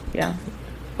it? Okay. Yeah.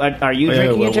 Are you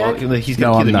drinking it, Jack?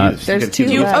 No, I'm not. There's two.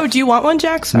 Do you want one,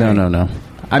 Jack? Sorry. No.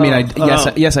 I mean,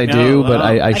 yes, I do, but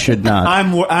I should not.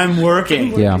 I'm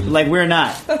working. Yeah. Like we're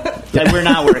not. Like we're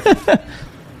not working.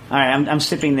 All right, I'm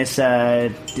sipping this. Oh.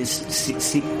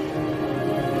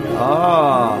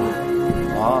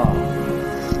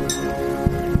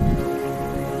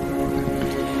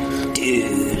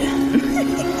 Dude.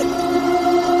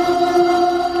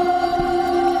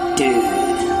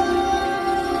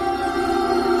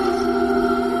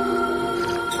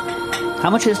 How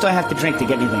much of this do I have to drink to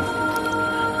get anything?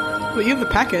 Well, you have the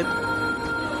packet.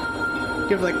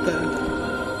 You have like the.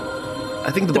 I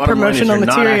think the The bottom line is promotional you're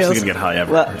not actually materials. going to get high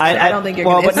ever. Well, I don't think you're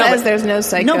going to. It says there's no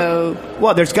psycho. No.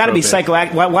 Well, there's got to be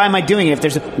psychoactive. Why am I doing it if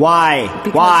there's why?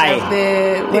 Because Why?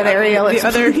 of what Ariel The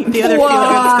other explained. feel-good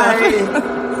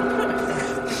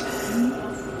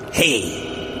stuff. Hey.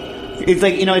 It's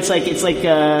like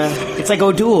it's like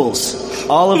O'Doul's.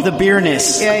 All of the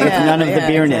beerness with none of the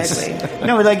beerness. Exactly.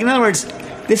 No, like in other words,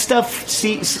 this stuff.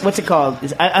 See, what's it called?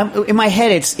 In my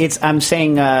head, I'm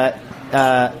saying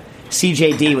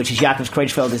CJD, which is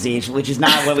Jacobs-Creutzfeldt disease, which is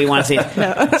not what we want to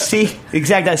say.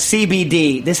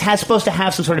 CBD. This has supposed to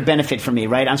have some sort of benefit for me,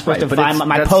 right? I'm supposed to vibe.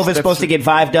 My POV is supposed to get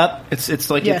vibed up. It's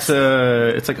like Yes.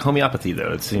 it's like homeopathy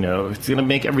though. It's it's going to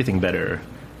make everything better.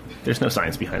 There's no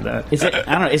science behind that. Is it? I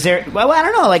don't know. Is there? Well, I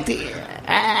don't know. Like,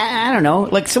 I don't know.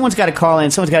 Like, someone's got to call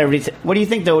in. Someone's got to. What do you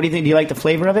think, though? What do you think? Do you like the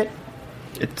flavor of it?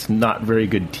 It's not very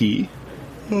good tea.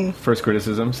 First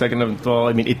criticism. Second of all,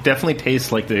 I mean, it definitely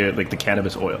tastes like the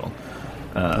cannabis oil.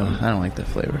 I don't like that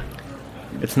flavor.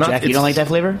 It's not. Jack, you don't like that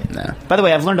flavor? No. By the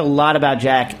way, I've learned a lot about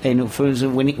Jack, and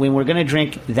when we're going to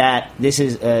drink that, this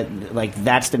is like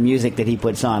that's the music that he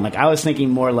puts on. Like I was thinking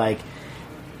more like,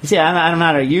 see, I'm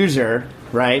not a user,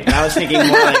 right? I was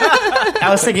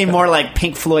thinking more like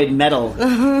Pink Floyd metal.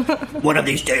 One of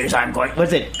these days, I'm going.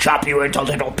 What's it? Chop you into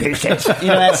little pieces. You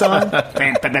know that song?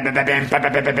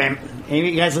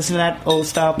 You guys listen to that old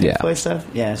style Pink Floyd stuff?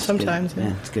 Yeah, Sometimes, good.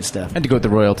 yeah. It's good stuff. I had to go with the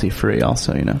royalty free,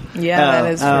 also. Yeah, that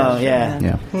is true. Oh, yeah.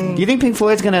 Yeah. Do you think Pink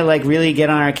Floyd's going to like really get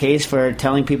on our case for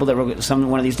telling people that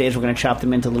one of these days we're going to chop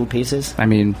them into little pieces? I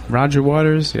mean, Roger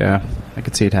Waters. Yeah, I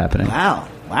could see it happening. Wow,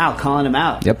 calling him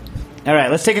out. Yep. All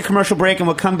right, let's take a commercial break and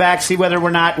we'll come back, see whether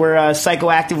or not we're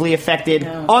psychoactively affected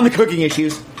on the cooking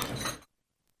issues.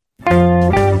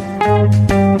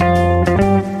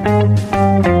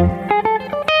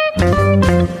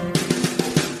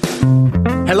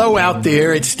 Hello out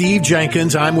there, it's Steve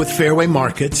Jenkins. I'm with Fairway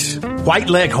Markets. White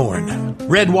Leghorn,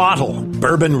 Red Wattle,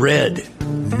 Bourbon Red,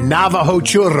 Navajo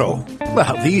Churro.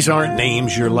 Well, these aren't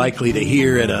names you're likely to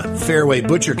hear at a Fairway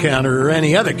butcher counter or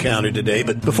any other counter today,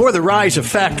 but before the rise of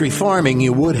factory farming,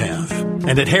 you would have.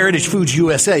 And at Heritage Foods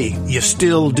USA, you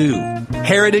still do.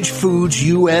 Heritage Foods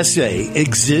USA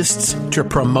exists to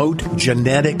promote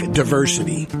genetic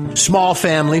diversity, small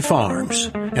family farms,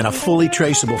 and a fully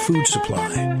traceable food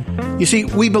supply. You see,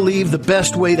 we believe the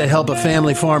best way to help a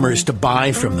family farmer is to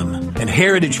buy from them. And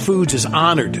Heritage Foods is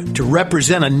honored to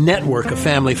represent a network of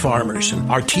family farmers and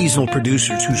artisanal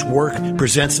producers whose work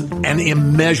presents an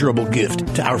immeasurable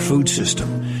gift to our food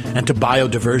system and to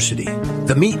biodiversity.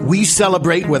 The meat we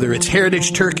celebrate, whether it's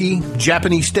heritage turkey,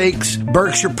 Japanese steaks,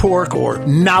 Berkshire pork, or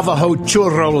Navajo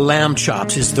churro lamb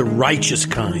chops, is the righteous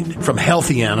kind from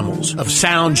healthy animals of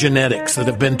sound genetics that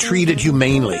have been treated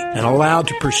humanely and allowed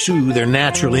to pursue their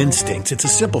natural instincts. It's a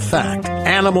simple fact.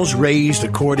 Animals raised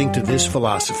according to this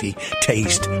philosophy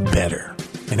taste better.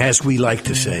 And as we like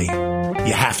to say,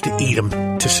 you have to eat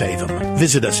them to save them.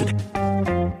 Visit us at...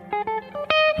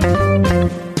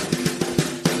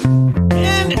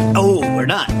 And we're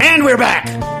done. And we're back.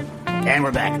 And And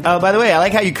we're back. Oh, by the way, I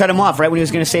like how you cut him off right when he was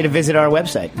going to say to visit our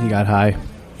website. He got high.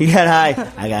 He got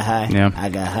high. I got high. Yeah. I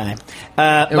got high.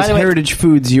 It was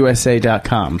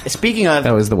heritagefoodsusa.com. Speaking of...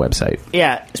 That was the website.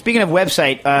 Yeah. Speaking of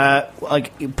website,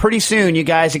 like pretty soon you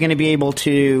guys are going to be able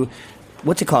to...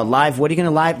 What's it called? Live? What are you going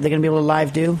to live? They're going to be able to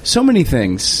live do? So many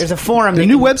things. There's a forum. The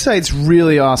new website's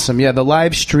really awesome. Yeah, the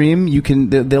live stream,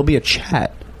 there'll be a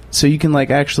chat. So you can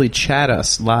like actually chat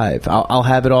us live. I'll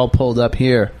have it all pulled up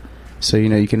here. So,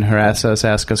 you can harass us,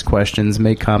 ask us questions,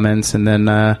 make comments, and then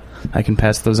I can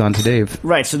pass those on to Dave.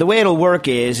 Right. So the way it'll work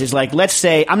is like, let's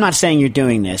say, I'm not saying you're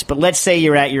doing this, but let's say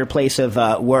you're at your place of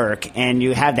work and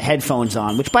you have the headphones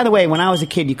on, which, by the way, when I was a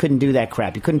kid, you couldn't do that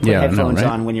crap. You couldn't put headphones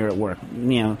on when you're at work.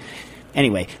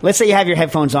 Anyway, let's say you have your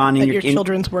headphones on in your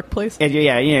children's workplace.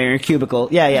 Your cubicle.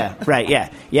 Yeah, right. Yeah.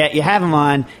 You have them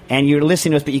on, and you're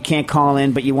listening to us, but you can't call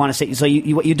in. But you want to say so.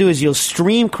 What you do is you'll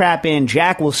stream crap in.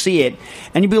 Jack will see it,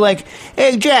 and you'll be like,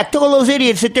 "Hey, Jack, tell all those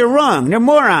idiots that they're wrong. They're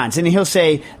morons." And he'll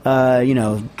say,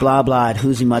 blah blah at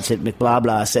Who's Mutts at McBlah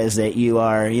blah says that you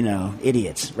are,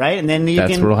 idiots, right? And then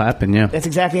that's what'll happen. Yeah, that's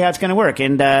exactly how it's going to work.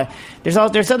 And there's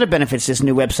other benefits to this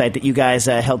new website that you guys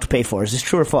helped pay for. Is this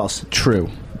true or false? True.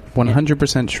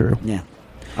 100% true. Yeah.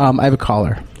 I have a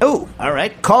caller. Oh, all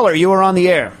right. Caller, you are on the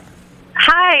air.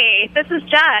 Hi, this is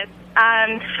Jess.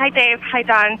 Hi, Dave. Hi,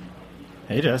 Don.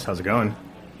 Hey, Jess. How's it going?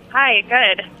 Hi,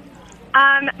 good.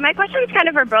 My question is kind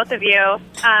of for both of you.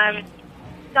 Don,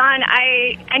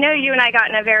 I know you and I got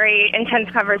in a very intense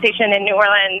conversation in New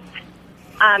Orleans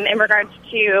in regards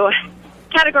to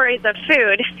categories of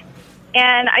food.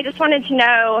 And I just wanted to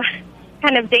know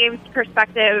kind of Dave's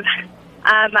perspective.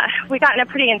 We got in a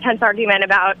pretty intense argument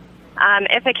about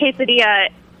if a quesadilla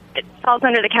it falls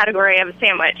under the category of a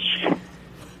sandwich.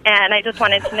 And I just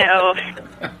wanted to know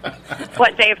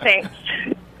what Dave thinks.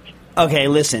 Okay,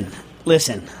 listen.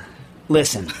 Okay.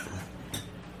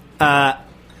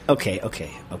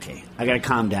 I got to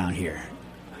calm down here.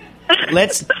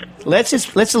 Let's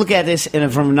look at this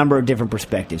from a number of different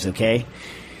perspectives, okay?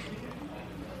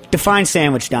 Define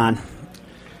sandwich, Don.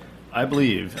 I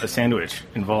believe a sandwich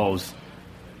involves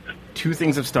 2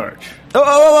 things of starch.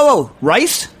 Oh!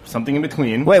 Rice? Something in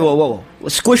between. Wait, whoa.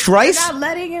 Squished rice? You're not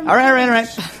letting him... All right.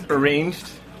 Arranged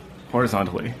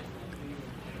horizontally.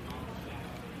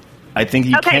 I think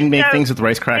you can make things with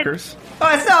rice crackers. No.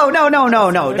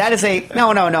 That is a...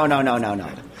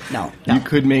 No. You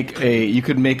could make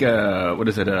a what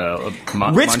is it?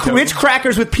 Ritz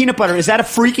crackers with peanut butter. Is that a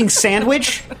freaking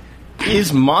sandwich?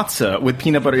 Is matzah with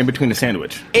peanut butter in between a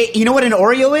sandwich? You know what an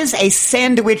Oreo is? A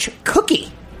sandwich cookie,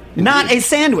 not a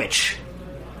sandwich.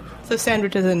 So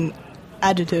sandwich is an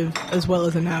adjective as well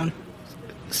as a noun.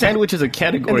 Sandwich is a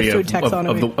category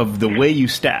of the way you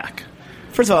stack.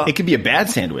 First of all, it could be a bad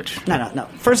sandwich. No.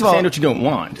 First of all, sandwich you don't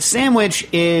want. Sandwich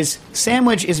is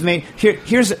made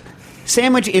here's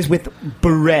sandwich is with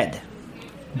bread.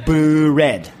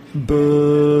 Once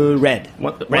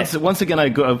again, I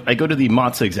go to the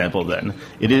matzah example. Then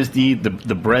it is the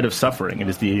bread of suffering. It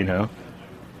is the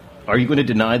Are you going to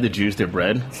deny the Jews their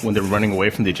bread when they're running away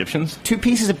from the Egyptians? 2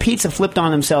 pieces of pizza flipped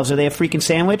on themselves. Are they a freaking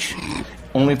sandwich?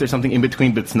 Only if there's something in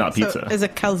between, but it's not pizza. So is a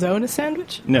calzone a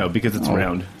sandwich? No, because it's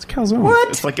round. It's calzone. What?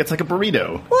 It's like a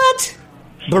burrito. What?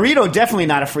 Burrito definitely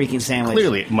not a freaking sandwich.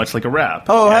 Clearly, much like a wrap.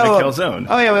 Oh, and a calzone.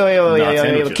 Oh, yeah,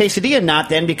 wait. Quesadilla not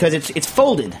then because it's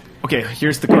folded. Okay,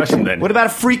 here's the question then. What about a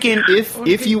freaking...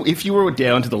 If you were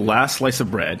down to the last slice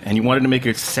of bread and you wanted to make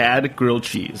a sad grilled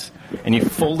cheese and you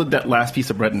folded that last piece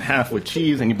of bread in half with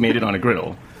cheese and you made it on a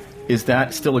griddle, is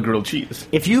that still a grilled cheese?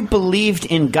 If you believed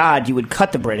in God, you would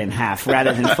cut the bread in half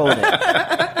rather than fold it.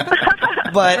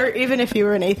 But or even if you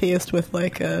were an atheist with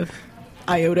like a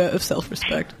iota of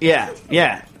self-respect. Yeah.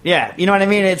 You know what I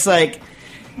mean? It's like...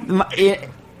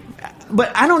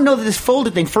 But I don't know that this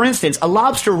folded thing... For instance, a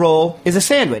lobster roll is a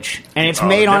sandwich, and it's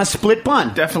made on a split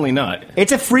bun. Definitely not.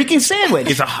 It's a freaking sandwich.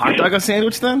 Is a hot dog a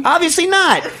sandwich, then? Obviously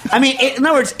not. I mean, in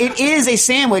other words, it is a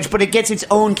sandwich, but it gets its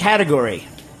own category.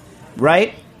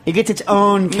 Right? It gets its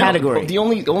own category. The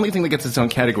only thing that gets its own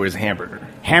category is a hamburger.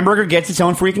 Hamburger gets its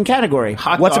own freaking category.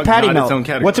 What's a patty melt?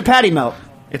 What's a patty melt?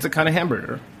 It's a kind of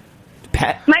hamburger.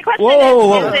 My question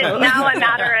is it now a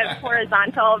matter of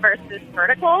horizontal versus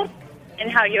vertical in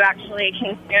how you actually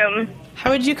consume?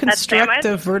 How would you construct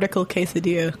a vertical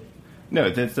quesadilla? No,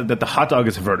 that the hot dog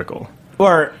is vertical.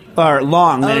 Or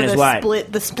long, then it is wide.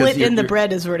 The split in the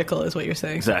bread is vertical, is what you're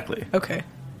saying. Exactly. Okay.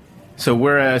 So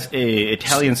whereas a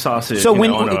Italian sausage, So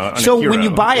when on a when you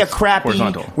gyro buy a is crappy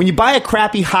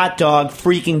horizontal. hot dog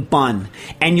freaking bun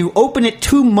and you open it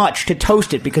too much to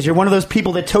toast it because you're one of those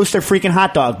people that toast their freaking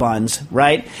hot dog buns,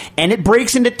 right? And it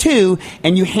breaks into two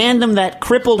and you hand them that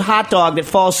crippled hot dog that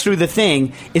falls through the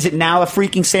thing, is it now a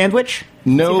freaking sandwich?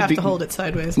 No, you have to hold it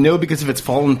sideways. No, because if it's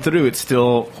fallen through, it's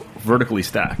still vertically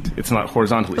stacked. It's not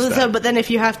horizontally stacked. So, but then if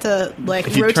you have to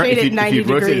If you rotate it 90 if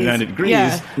you rotate degrees, it 90 degrees,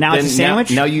 yeah. Now it's a sandwich?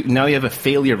 Now you have a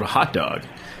failure of a hot dog.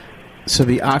 So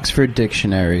the Oxford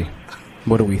Dictionary,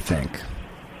 what do we think?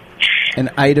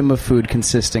 An item of food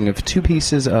consisting of 2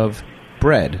 pieces of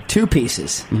bread. 2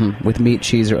 pieces. Mm-hmm, with meat,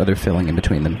 cheese, or other filling in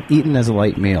between them. Eaten as a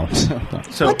light meal.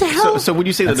 So, What the hell? So would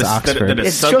you say That's Oxford. that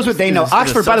It shows what they know.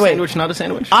 Oxford, by the way, sandwich, not a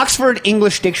sandwich? Oxford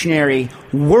English Dictionary,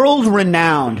 world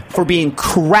renowned for being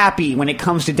crappy when it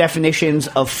comes to definitions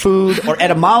of food or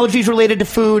etymologies related to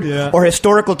food or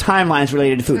historical timelines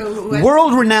related to food. So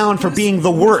World renowned for being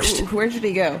the worst. Where should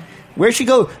he go? Where'd she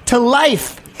go? To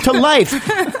life. To life.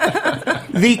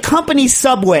 The company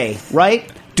Subway,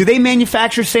 right? Do they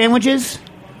manufacture sandwiches?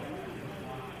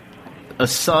 A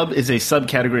sub is a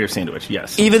subcategory of sandwich,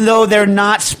 yes. Even though they're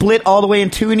not split all the way in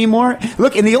 2 anymore?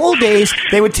 Look, in the old days,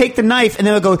 they would take the knife and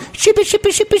they would go shippy, shippy,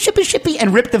 shippy, shippy, shippy,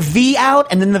 and rip the V out,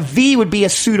 and then the V would be a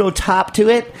pseudo top to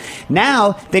it.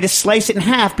 Now, they just slice it in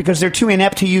half because they're too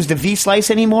inept to use the V slice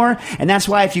anymore, and that's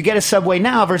why if you get a Subway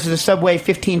now versus a Subway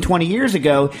 15, 20 years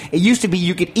ago, it used to be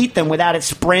you could eat them without it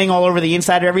spraying all over the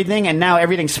inside of everything, and now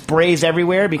everything sprays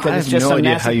everywhere because I it's have just no so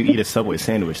idea nasty. how you eat a Subway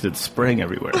sandwich that's spraying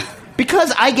everywhere.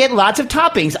 Because I get lots of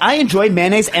toppings. I enjoy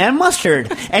mayonnaise and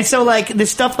mustard. And so, like,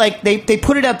 this stuff, like, they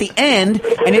put it at the end,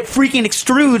 and it freaking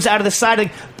extrudes out of the side.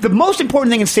 Like, the most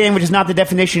important thing in sandwich is not the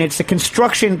definition. It's the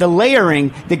construction, the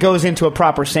layering that goes into a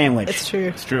proper sandwich. It's true.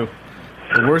 It's true.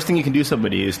 The worst thing you can do to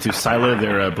somebody is to silo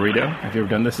their burrito. Have you ever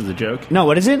done this as a joke? No,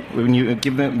 what is it? When you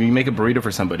make a burrito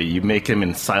for somebody, you make them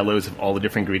in silos of all the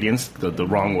different ingredients the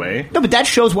wrong way. No, but that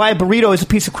shows why a burrito is a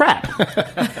piece of crap.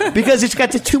 Because it's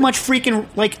got too much freaking...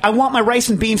 Like, I want my rice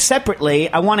and beans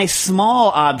separately. I want a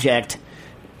small object,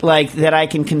 like, that I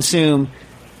can consume.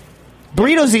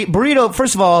 Burrito,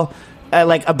 first of all,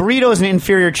 like, a burrito is an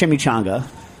inferior chimichanga.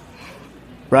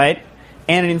 Right?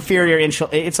 And an inferior...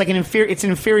 It's like an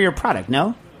inferior product,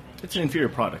 no? It's an inferior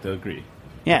product, I agree.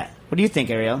 Yeah. What do you think,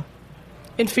 Ariel?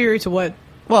 Inferior to what?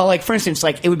 Well, like, for instance,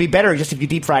 like, it would be better just if you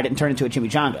deep fried it and turned it into a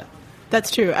chimichanga.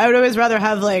 That's true. I would always rather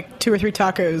have like 2 or 3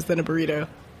 tacos than a burrito.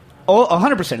 Oh,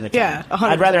 100% of the time. Yeah, 100%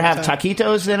 I'd rather have of the time.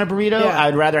 taquitos than a burrito. Yeah.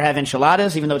 I'd rather have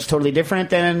enchiladas, even though it's totally different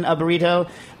than a burrito.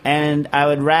 And I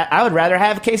would rather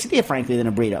have quesadilla, frankly, than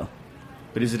a burrito.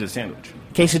 But is it a sandwich?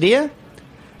 Quesadilla?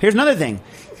 Here's another thing.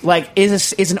 Like,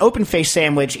 is an open-faced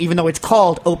sandwich, even though it's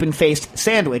called open-faced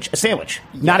sandwich, a sandwich?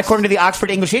 Yes. Not according to the Oxford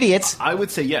English idiots. I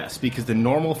would say yes, because the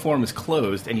normal form is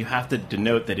closed, and you have to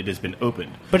denote that it has been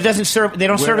opened. But it doesn't serve. They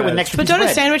don't serve it with an extra But piece of don't a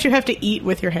bread. sandwich you have to eat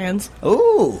with your hands?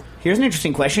 Ooh, here's an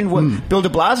interesting question. Bill de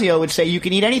Blasio would say you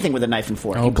can eat anything with a knife and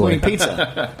fork, including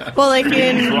pizza. Well, like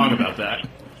He's wrong about that.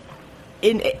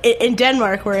 in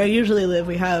Denmark, where I usually live,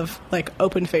 we have like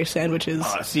open-faced sandwiches,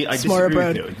 See, I disagree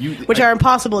with you. which are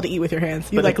impossible to eat with your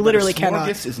hands. You like literally a cannot.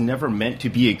 smorgasbord is never meant to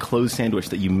be a closed sandwich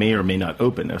that you may or may not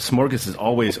open. A smorgasbord is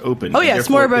always open. Oh, and yeah,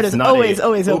 therefore smorgasbord it's is not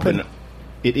always open.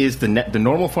 It is the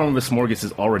normal form of a smorgasbord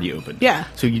is already open. Yeah.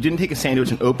 So you didn't take a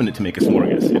sandwich and open it to make a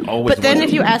smorgasbord. It always. But then was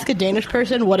if you open. ask a Danish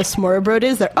person what a smorgasbord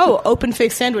is, they're,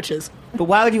 open-faced sandwiches. But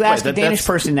why would you ask Right, a Danish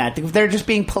person that? They're just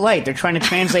being polite. They're trying to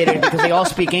translate it because they all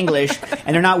speak English,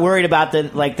 and they're not worried about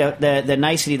the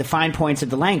nicety, the fine points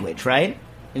of the language, right?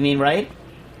 I mean, right?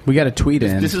 We got a tweet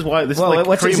in. This is why. This Well, is like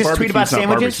what's Korean this tweet barbecue, about it's not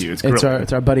sandwiches? barbecue, it's It's grilling.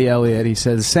 it's our buddy Elliot. He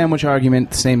says sandwich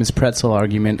argument, the same as pretzel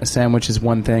argument. A sandwich is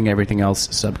one thing, everything else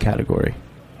subcategory.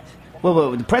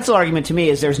 Well, the pretzel argument to me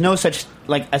is there's no such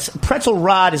like a pretzel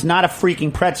rod is not a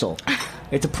freaking pretzel.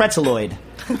 It's a pretzeloid.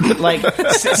 Like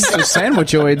So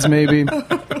sandwichoids, maybe.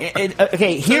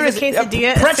 okay, here is is a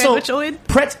quesadilla a pretzel.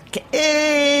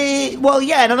 sandwichoid? Well,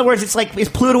 yeah. In other words, it's like, is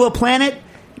Pluto a planet?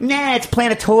 Nah, it's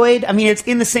planetoid. I mean, it's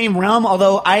in the same realm.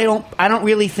 Although I don't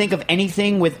really think of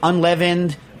anything with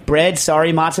unleavened bread,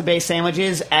 matzo-based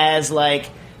sandwiches as like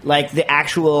the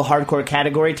actual hardcore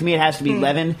category. To me, it has to be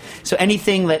leavened. So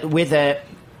anything that with a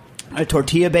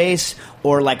tortilla base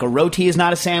or like a roti is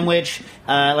not a sandwich.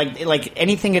 Like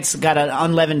anything that's got an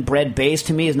unleavened bread base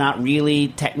to me is not really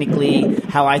technically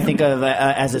how I think of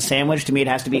as a sandwich. To me, it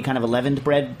has to be kind of a leavened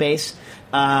bread base.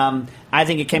 I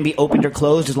think it can be opened or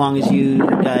closed as long as you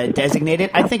designate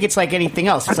it. I think it's like anything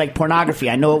else. It's like pornography.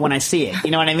 I know it when I see it.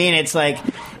 You know what I mean? It's like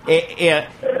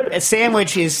a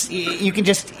sandwich is, you can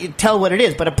just tell what it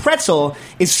is, but a pretzel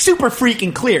is super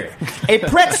freaking clear. A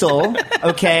pretzel,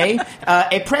 okay,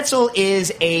 a pretzel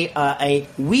is a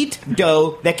wheat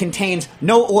dough that contains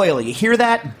no oil. You hear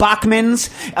that? Bachman's.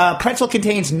 Pretzel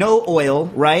contains no oil,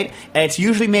 right? It's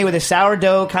usually made with a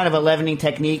sourdough kind of a leavening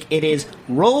technique. It is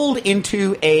rolled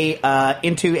into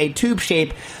a tube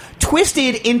shape,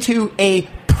 twisted into a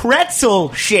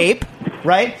pretzel shape,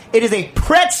 right? It is a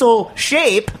pretzel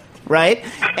shape, right?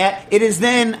 It is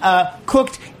then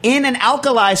cooked in an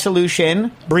alkali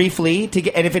solution briefly,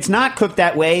 and if it's not cooked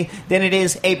that way, then it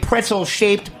is a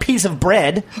pretzel-shaped piece of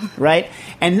bread, right?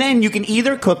 And then you can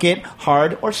either cook it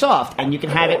hard or soft, and you can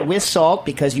have it with salt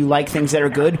because you like things that are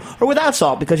good, or without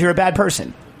salt because you're a bad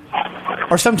person,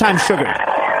 or sometimes sugar.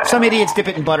 Some idiots dip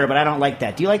it in butter, but I don't like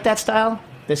that. Do you like that style?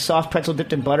 This soft pretzel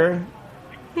dipped in butter?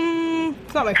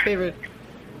 It's not my favorite.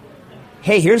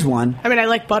 Hey, here's one. I mean, I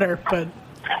like butter, but...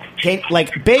 Okay, like,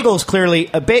 bagels clearly...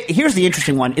 Here's the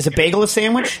interesting one. Is a bagel a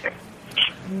sandwich?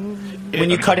 When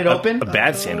you cut it open? A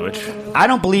bad sandwich. I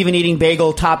don't believe in eating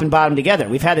bagel top and bottom together.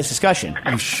 We've had this discussion.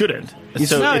 You shouldn't.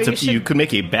 No, You could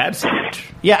make a bad sandwich.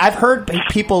 Yeah, I've heard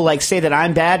people like say that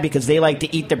I'm bad because they like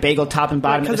to eat their bagel top and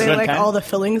bottom at because the they same like time. all the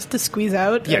fillings to squeeze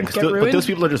out Yeah, and get but ruined. those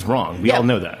people are just wrong. We all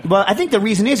know that. Well, I think the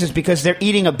reason is because they're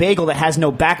eating a bagel that has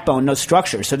no backbone, no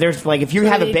structure. So there's like if you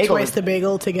have They a bagel, twice the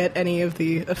bagel to get any of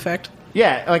the effect.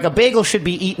 yeah, like a bagel should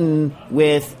be eaten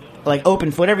with like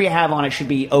open. Whatever you have on it should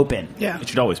be open. Yeah, It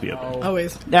should always be open.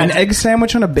 always. An egg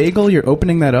sandwich on a bagel? You're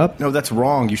opening that up? No, that's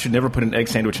wrong. You should never put an egg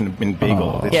sandwich in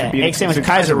bagel. It Yeah, should be egg sandwich, it's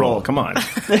a Kaiser roll. Come on.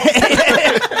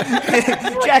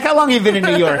 Jack, how long have you been in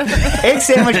New York? Egg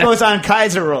sandwich goes on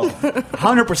Kaiser roll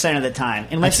 100% of the time.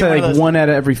 I Unless say you're like one of those. one out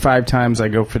of every 5 times I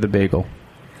go for the bagel.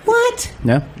 What?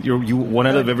 Yeah? You one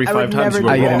out of every I 5 would times never you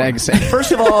were I get wrong. an egg sandwich.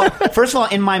 First of all,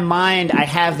 in my mind, I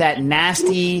have that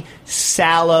nasty,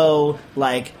 sallow,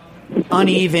 like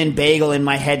uneven bagel in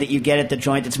my head that you get at the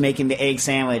joint that's making the egg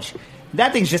sandwich.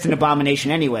 That thing's just an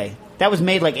abomination anyway. That was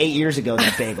made like 8 years ago.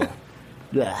 That bagel.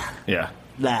 Ugh. Yeah.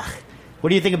 Ugh. What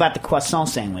do you think about the croissant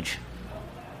sandwich?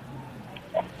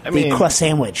 I mean, The croissant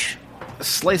sandwich.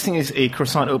 slicing a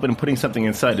croissant open and putting something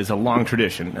inside is a long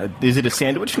tradition. Is it a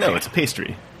sandwich? No, it's a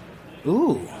pastry.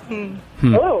 Ooh.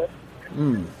 Oh.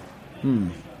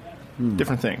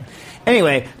 Different thing.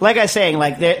 Anyway, like I was saying,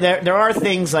 like there are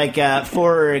things like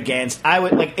for or against. I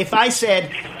would like if I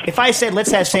said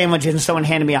let's have sandwiches and someone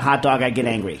handed me a hot dog, I'd get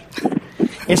angry.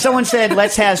 If someone said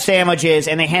let's have sandwiches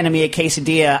and they handed me a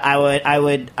quesadilla,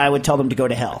 I would tell them to go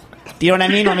to hell. Do you know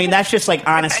what I mean? I mean, that's just like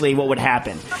honestly what would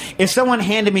happen. If someone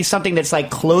handed me something that's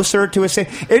like closer to a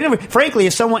sandwich, frankly,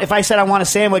 if I said I want a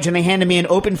sandwich and they handed me an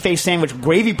open-faced sandwich,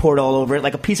 gravy poured all over it,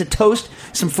 like a piece of toast,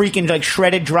 some freaking like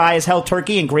shredded dry as hell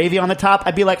turkey and gravy on the top,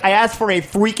 I'd be like, I asked for a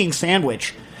freaking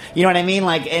sandwich. You know what I mean?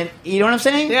 Like, and you know what I'm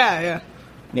saying? Yeah.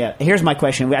 Yeah. Here's my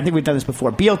question. I think we've done this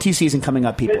before. BLT season coming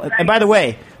up, people. And by the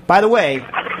way,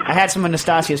 I had some of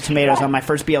Nastasia's tomatoes on my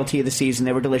first BLT of the season.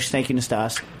 They were delicious. Thank you,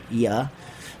 Nastas. Yeah.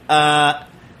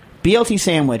 BLT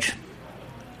sandwich.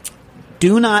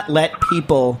 Do not let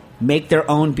people make their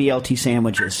own BLT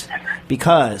sandwiches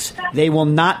because they will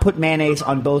not put mayonnaise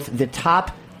on both the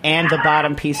top and the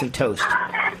bottom piece of toast.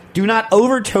 Do not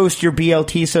over toast your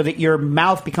BLT so that your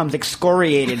mouth becomes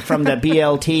excoriated from the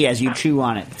BLT as you chew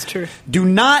on it. It's true. Do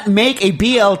not make a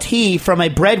BLT from a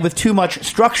bread with too much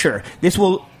structure. This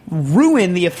will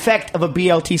ruin the effect of a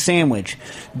BLT sandwich.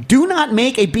 Do not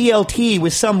make a BLT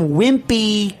with some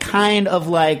wimpy kind of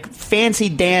like fancy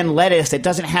Dan lettuce that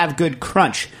doesn't have good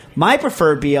crunch. My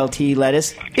preferred BLT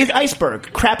lettuce is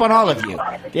iceberg. Crap on all of you.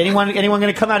 Anyone going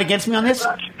to come out against me on this?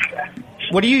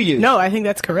 What do you use? No, I think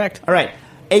that's correct. All right.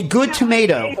 A good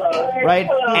tomato, right?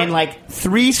 And like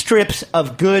 3 strips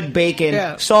of good bacon,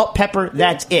 Yeah. salt, pepper,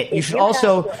 that's it. You should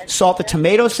also salt the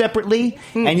tomato separately,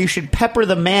 and you should pepper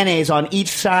the mayonnaise on each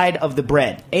side of the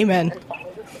bread. Amen.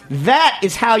 That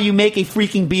is how you make a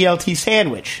freaking BLT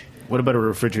sandwich. What about a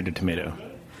refrigerated tomato?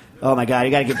 Oh my God!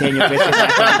 You got to get Daniel Fisher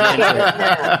back into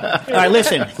it. All right,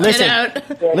 listen. Get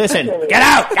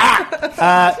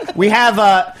out!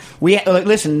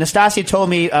 Listen. Nastasia told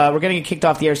me we're going to get kicked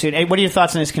off the air soon. Hey, what are your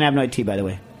thoughts on this cannabinoid tea, by the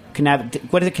way?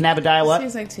 What is it? Cannabidiol? What?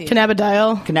 Seems like tea.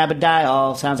 Cannabidiol.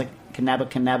 Cannabidiol sounds like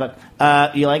cannabis.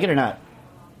 You like it or not?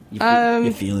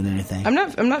 You feeling anything? I'm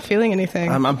not feeling anything.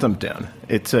 I'm thumbed down.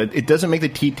 It doesn't make the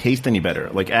tea taste any better.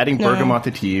 Like adding bergamot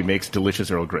to tea makes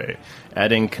delicious Earl Grey.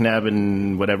 Adding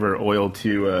cannabin whatever oil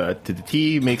to the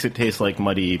tea makes it taste like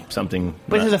muddy something.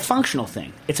 But it's a functional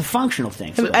thing. It's a functional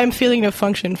thing. So, I'm feeling no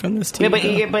function from this tea.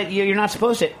 yeah, but you're not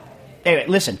supposed to. Anyway,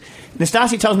 listen.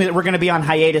 Nastasi tells me that we're going to be on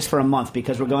hiatus for a month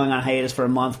because we're going on hiatus for a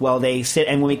month while they sit.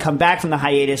 And when we come back from the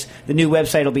hiatus, the new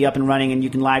website will be up and running, and you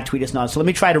can live tweet us and all. So let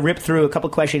me try to rip through a couple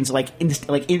questions in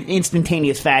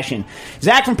instantaneous fashion.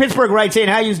 Zach from Pittsburgh writes in,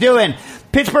 how you doing?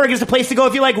 Pittsburgh is the place to go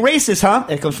if you like racists, huh?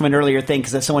 That comes from an earlier thing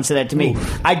because someone said that to me. Ooh.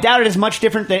 I doubt it is much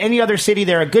different than any other city.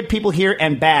 There are good people here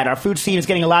and bad. Our food scene is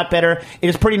getting a lot better. It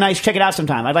is pretty nice. Check it out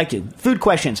sometime. I'd like to. Food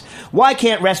questions. Why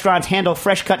can't restaurants handle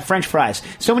fresh-cut French fries?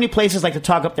 So many places like to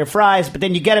talk up their fries, but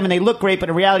then you get them and they look great, but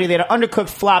in reality they're undercooked,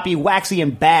 floppy, waxy,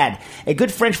 and bad. A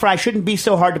good French fry shouldn't be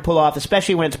so hard to pull off,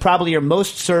 especially when it's probably your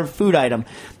most served food item.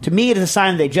 To me, it is a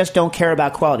sign that they just don't care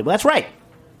about quality. Well, that's right.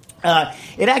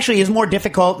 It actually is more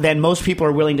difficult than most people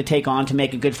are willing to take on to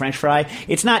make a good French fry.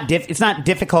 It's not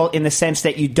difficult in the sense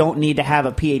that you don't need to have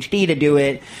a PhD to do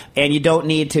it, and you don't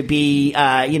need to be,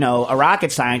 a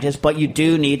rocket scientist, but you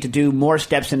do need to do more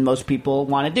steps than most people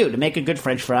want to do. To make a good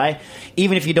French fry,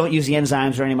 even if you don't use the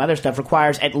enzymes or any other stuff,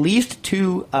 requires at least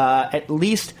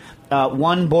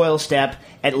one boil step,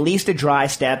 at least a dry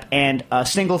step, and a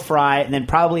single fry, and then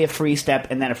probably a free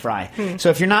step, and then a fry. So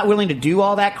if you're not willing to do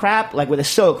all that crap, like with a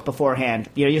soak beforehand,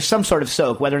 use some sort of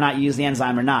soak, whether or not you use the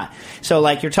enzyme or not. So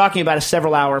like you're talking about a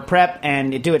several-hour prep,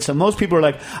 and you do it. So most people are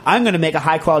like, I'm going to make a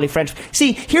high-quality French.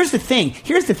 See, here's the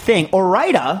thing.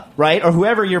 Ore-Ida, right, or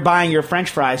whoever you're buying your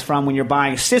French fries from when you're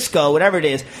buying Cisco, whatever it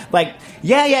is, like,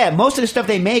 most of the stuff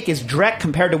they make is direct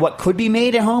compared to what could be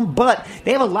made at home, but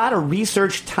they have a lot of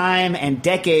research time and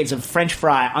decades of French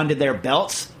fry under their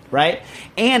belts, right?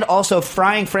 And also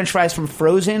frying French fries from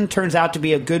frozen turns out to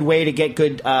be a good way to get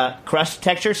good crust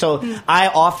texture. So I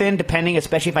often,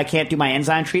 especially if I can't do my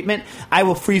enzyme treatment, I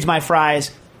will freeze my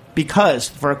fries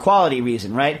for a quality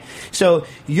reason, right? So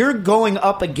you're going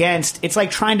up against, it's like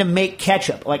trying to make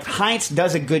ketchup. Like Heinz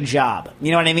does a good job.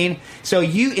 You know what I mean? So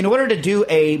in order to do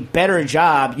a better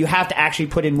job, you have to actually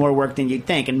put in more work than you'd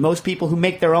think. And most people who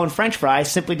make their own French fries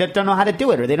simply don't know how to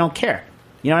do it, or they don't care.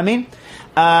 You know what I mean?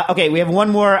 Okay, we have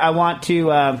one more I want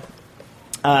to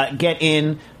get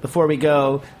in before we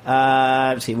go.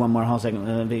 Let's see, one more. Hold on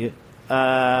a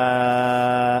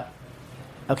second.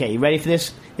 Okay, you ready for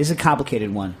this? This is a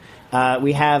complicated one.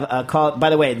 We have a call. By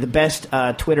the way, the best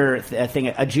Twitter thing,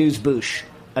 a Jew's Boosh.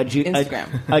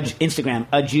 Instagram.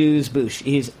 A Jew's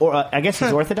Boosh. I guess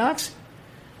he's Orthodox.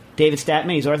 David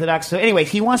Statman, he's Orthodox. So anyway,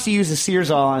 he wants to use the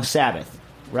Searsol on Sabbath,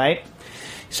 right?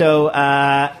 So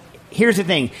here's the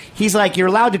thing. He's like, you're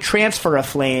allowed to transfer a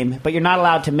flame, but you're not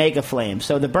allowed to make a flame.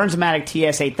 So the Bernzomatic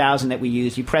TS8000 that we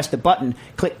use, you press the button,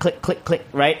 click, click, click, click,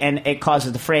 right? And it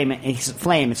causes the flame.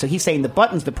 And so he's saying the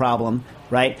button's the problem,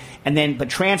 right? But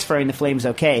transferring the flame's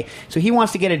okay. So he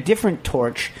wants to get a different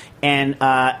torch and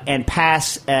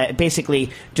pass,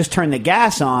 basically just turn the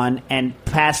gas on and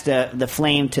pass the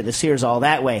flame to the Searsol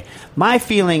that way. My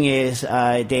feeling is,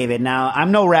 David, now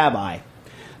I'm no rabbi,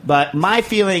 but my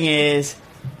feeling is,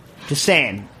 just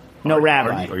saying, no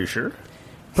rabbi. Are you sure?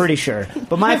 Pretty sure.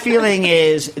 But my feeling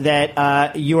is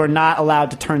that you are not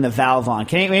allowed to turn the valve on.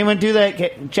 Can anyone do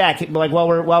that? Jack, like while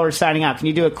we're signing out, can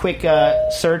you do a quick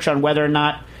search on whether or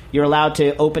not you're allowed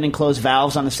to open and close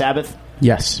valves on the Sabbath?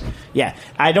 Yes. Yeah.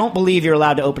 I don't believe you're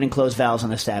allowed to open and close valves on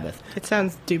the Sabbath. It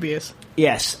sounds dubious.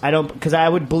 Yes. I don't, because I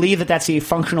would believe that that's the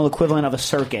functional equivalent of a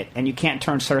circuit, and you can't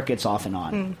turn circuits off and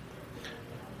on.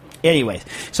 Anyways,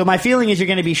 so my feeling is you're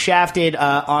going to be shafted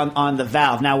on the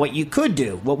valve. Now, what we could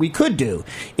do,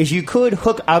 is you could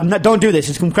hook up. Don't do this.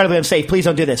 It's incredibly unsafe. Please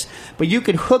don't do this. But you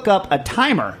could hook up a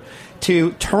timer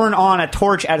to turn on a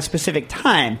torch at a specific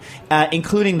time,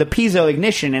 including the piezo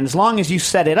ignition. And as long as you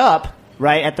set it up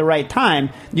right at the right time,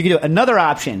 you can do it. Another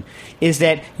option is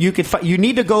that you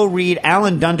need to go read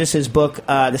Alan Dundas's book,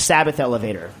 The Sabbath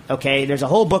Elevator. Okay, there's a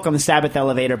whole book on the Sabbath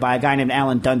Elevator by a guy named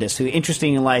Alan Dundas, who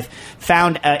interestingly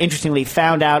found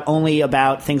out only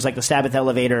about things like the Sabbath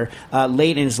Elevator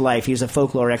late in his life. He's a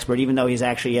folklore expert, even though he's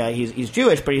actually he's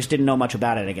Jewish, but he just didn't know much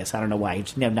about it. I guess I don't know why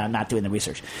he's not doing the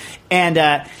research,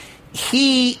 and.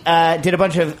 He did a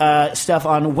bunch of stuff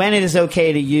on when it is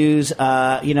okay to use,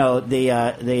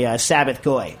 the Sabbath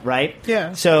goy, right?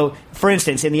 Yeah. So, for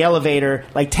instance, in the elevator,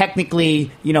 like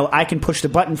technically, I can push the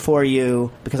button for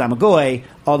you because I'm a goy.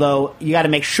 Although you got to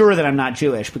make sure that I'm not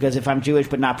Jewish, because if I'm Jewish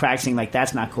but not practicing, like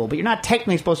that's not cool. But you're not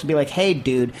technically supposed to be like, "Hey,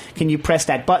 dude, can you press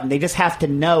that button?" They just have to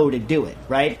know to do it,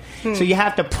 right? So you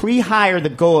have to pre-hire the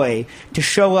goy to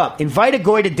show up. Invite a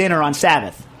goy to dinner on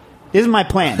Sabbath. This is my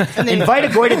plan. Invite a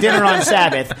goy to dinner on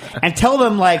Sabbath and tell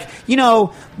them, like,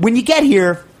 when you get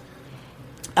here,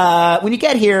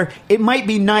 it might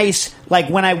be nice, like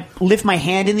when I lift my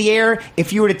hand in the air,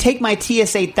 if you were to take my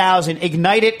TS8000,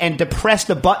 ignite it, and depress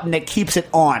the button that keeps it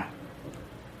on.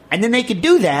 And then they could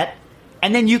do that,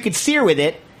 and then you could sear with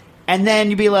it, And then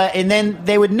you'd be like, and then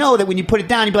they would know that when you put it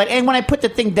down, you'd be like, and when I put the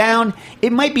thing down,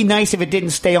 it might be nice if it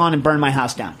didn't stay on and burn my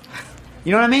house down.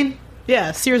 You know what I mean?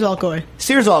 Yeah, Sears Algoy.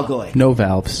 Sears Algoy. No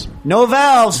valves. No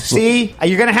valves. See?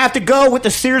 You're going to have to go with the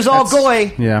Sears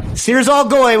Algoy. Yeah. Sears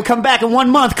Algoy will come back in 1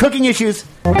 month. Cooking issues.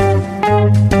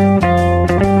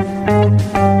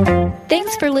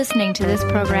 Thanks for listening to this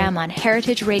program on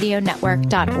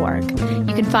heritageradionetwork.org.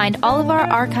 You can find all of our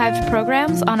archived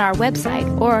programs on our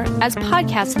website or as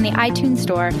podcasts in the iTunes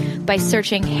Store by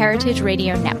searching Heritage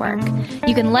Radio Network.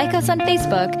 You can like us on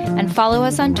Facebook and follow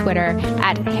us on Twitter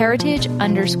at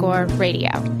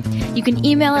heritage_radio. You can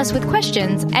email us with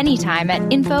questions anytime at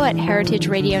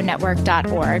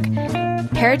info@heritageradionetwork.org.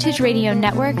 Heritage Radio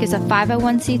Network is a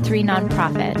 501c3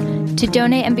 nonprofit. To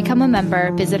donate and become a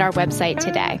member, visit our website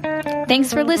today.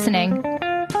 Thanks for listening.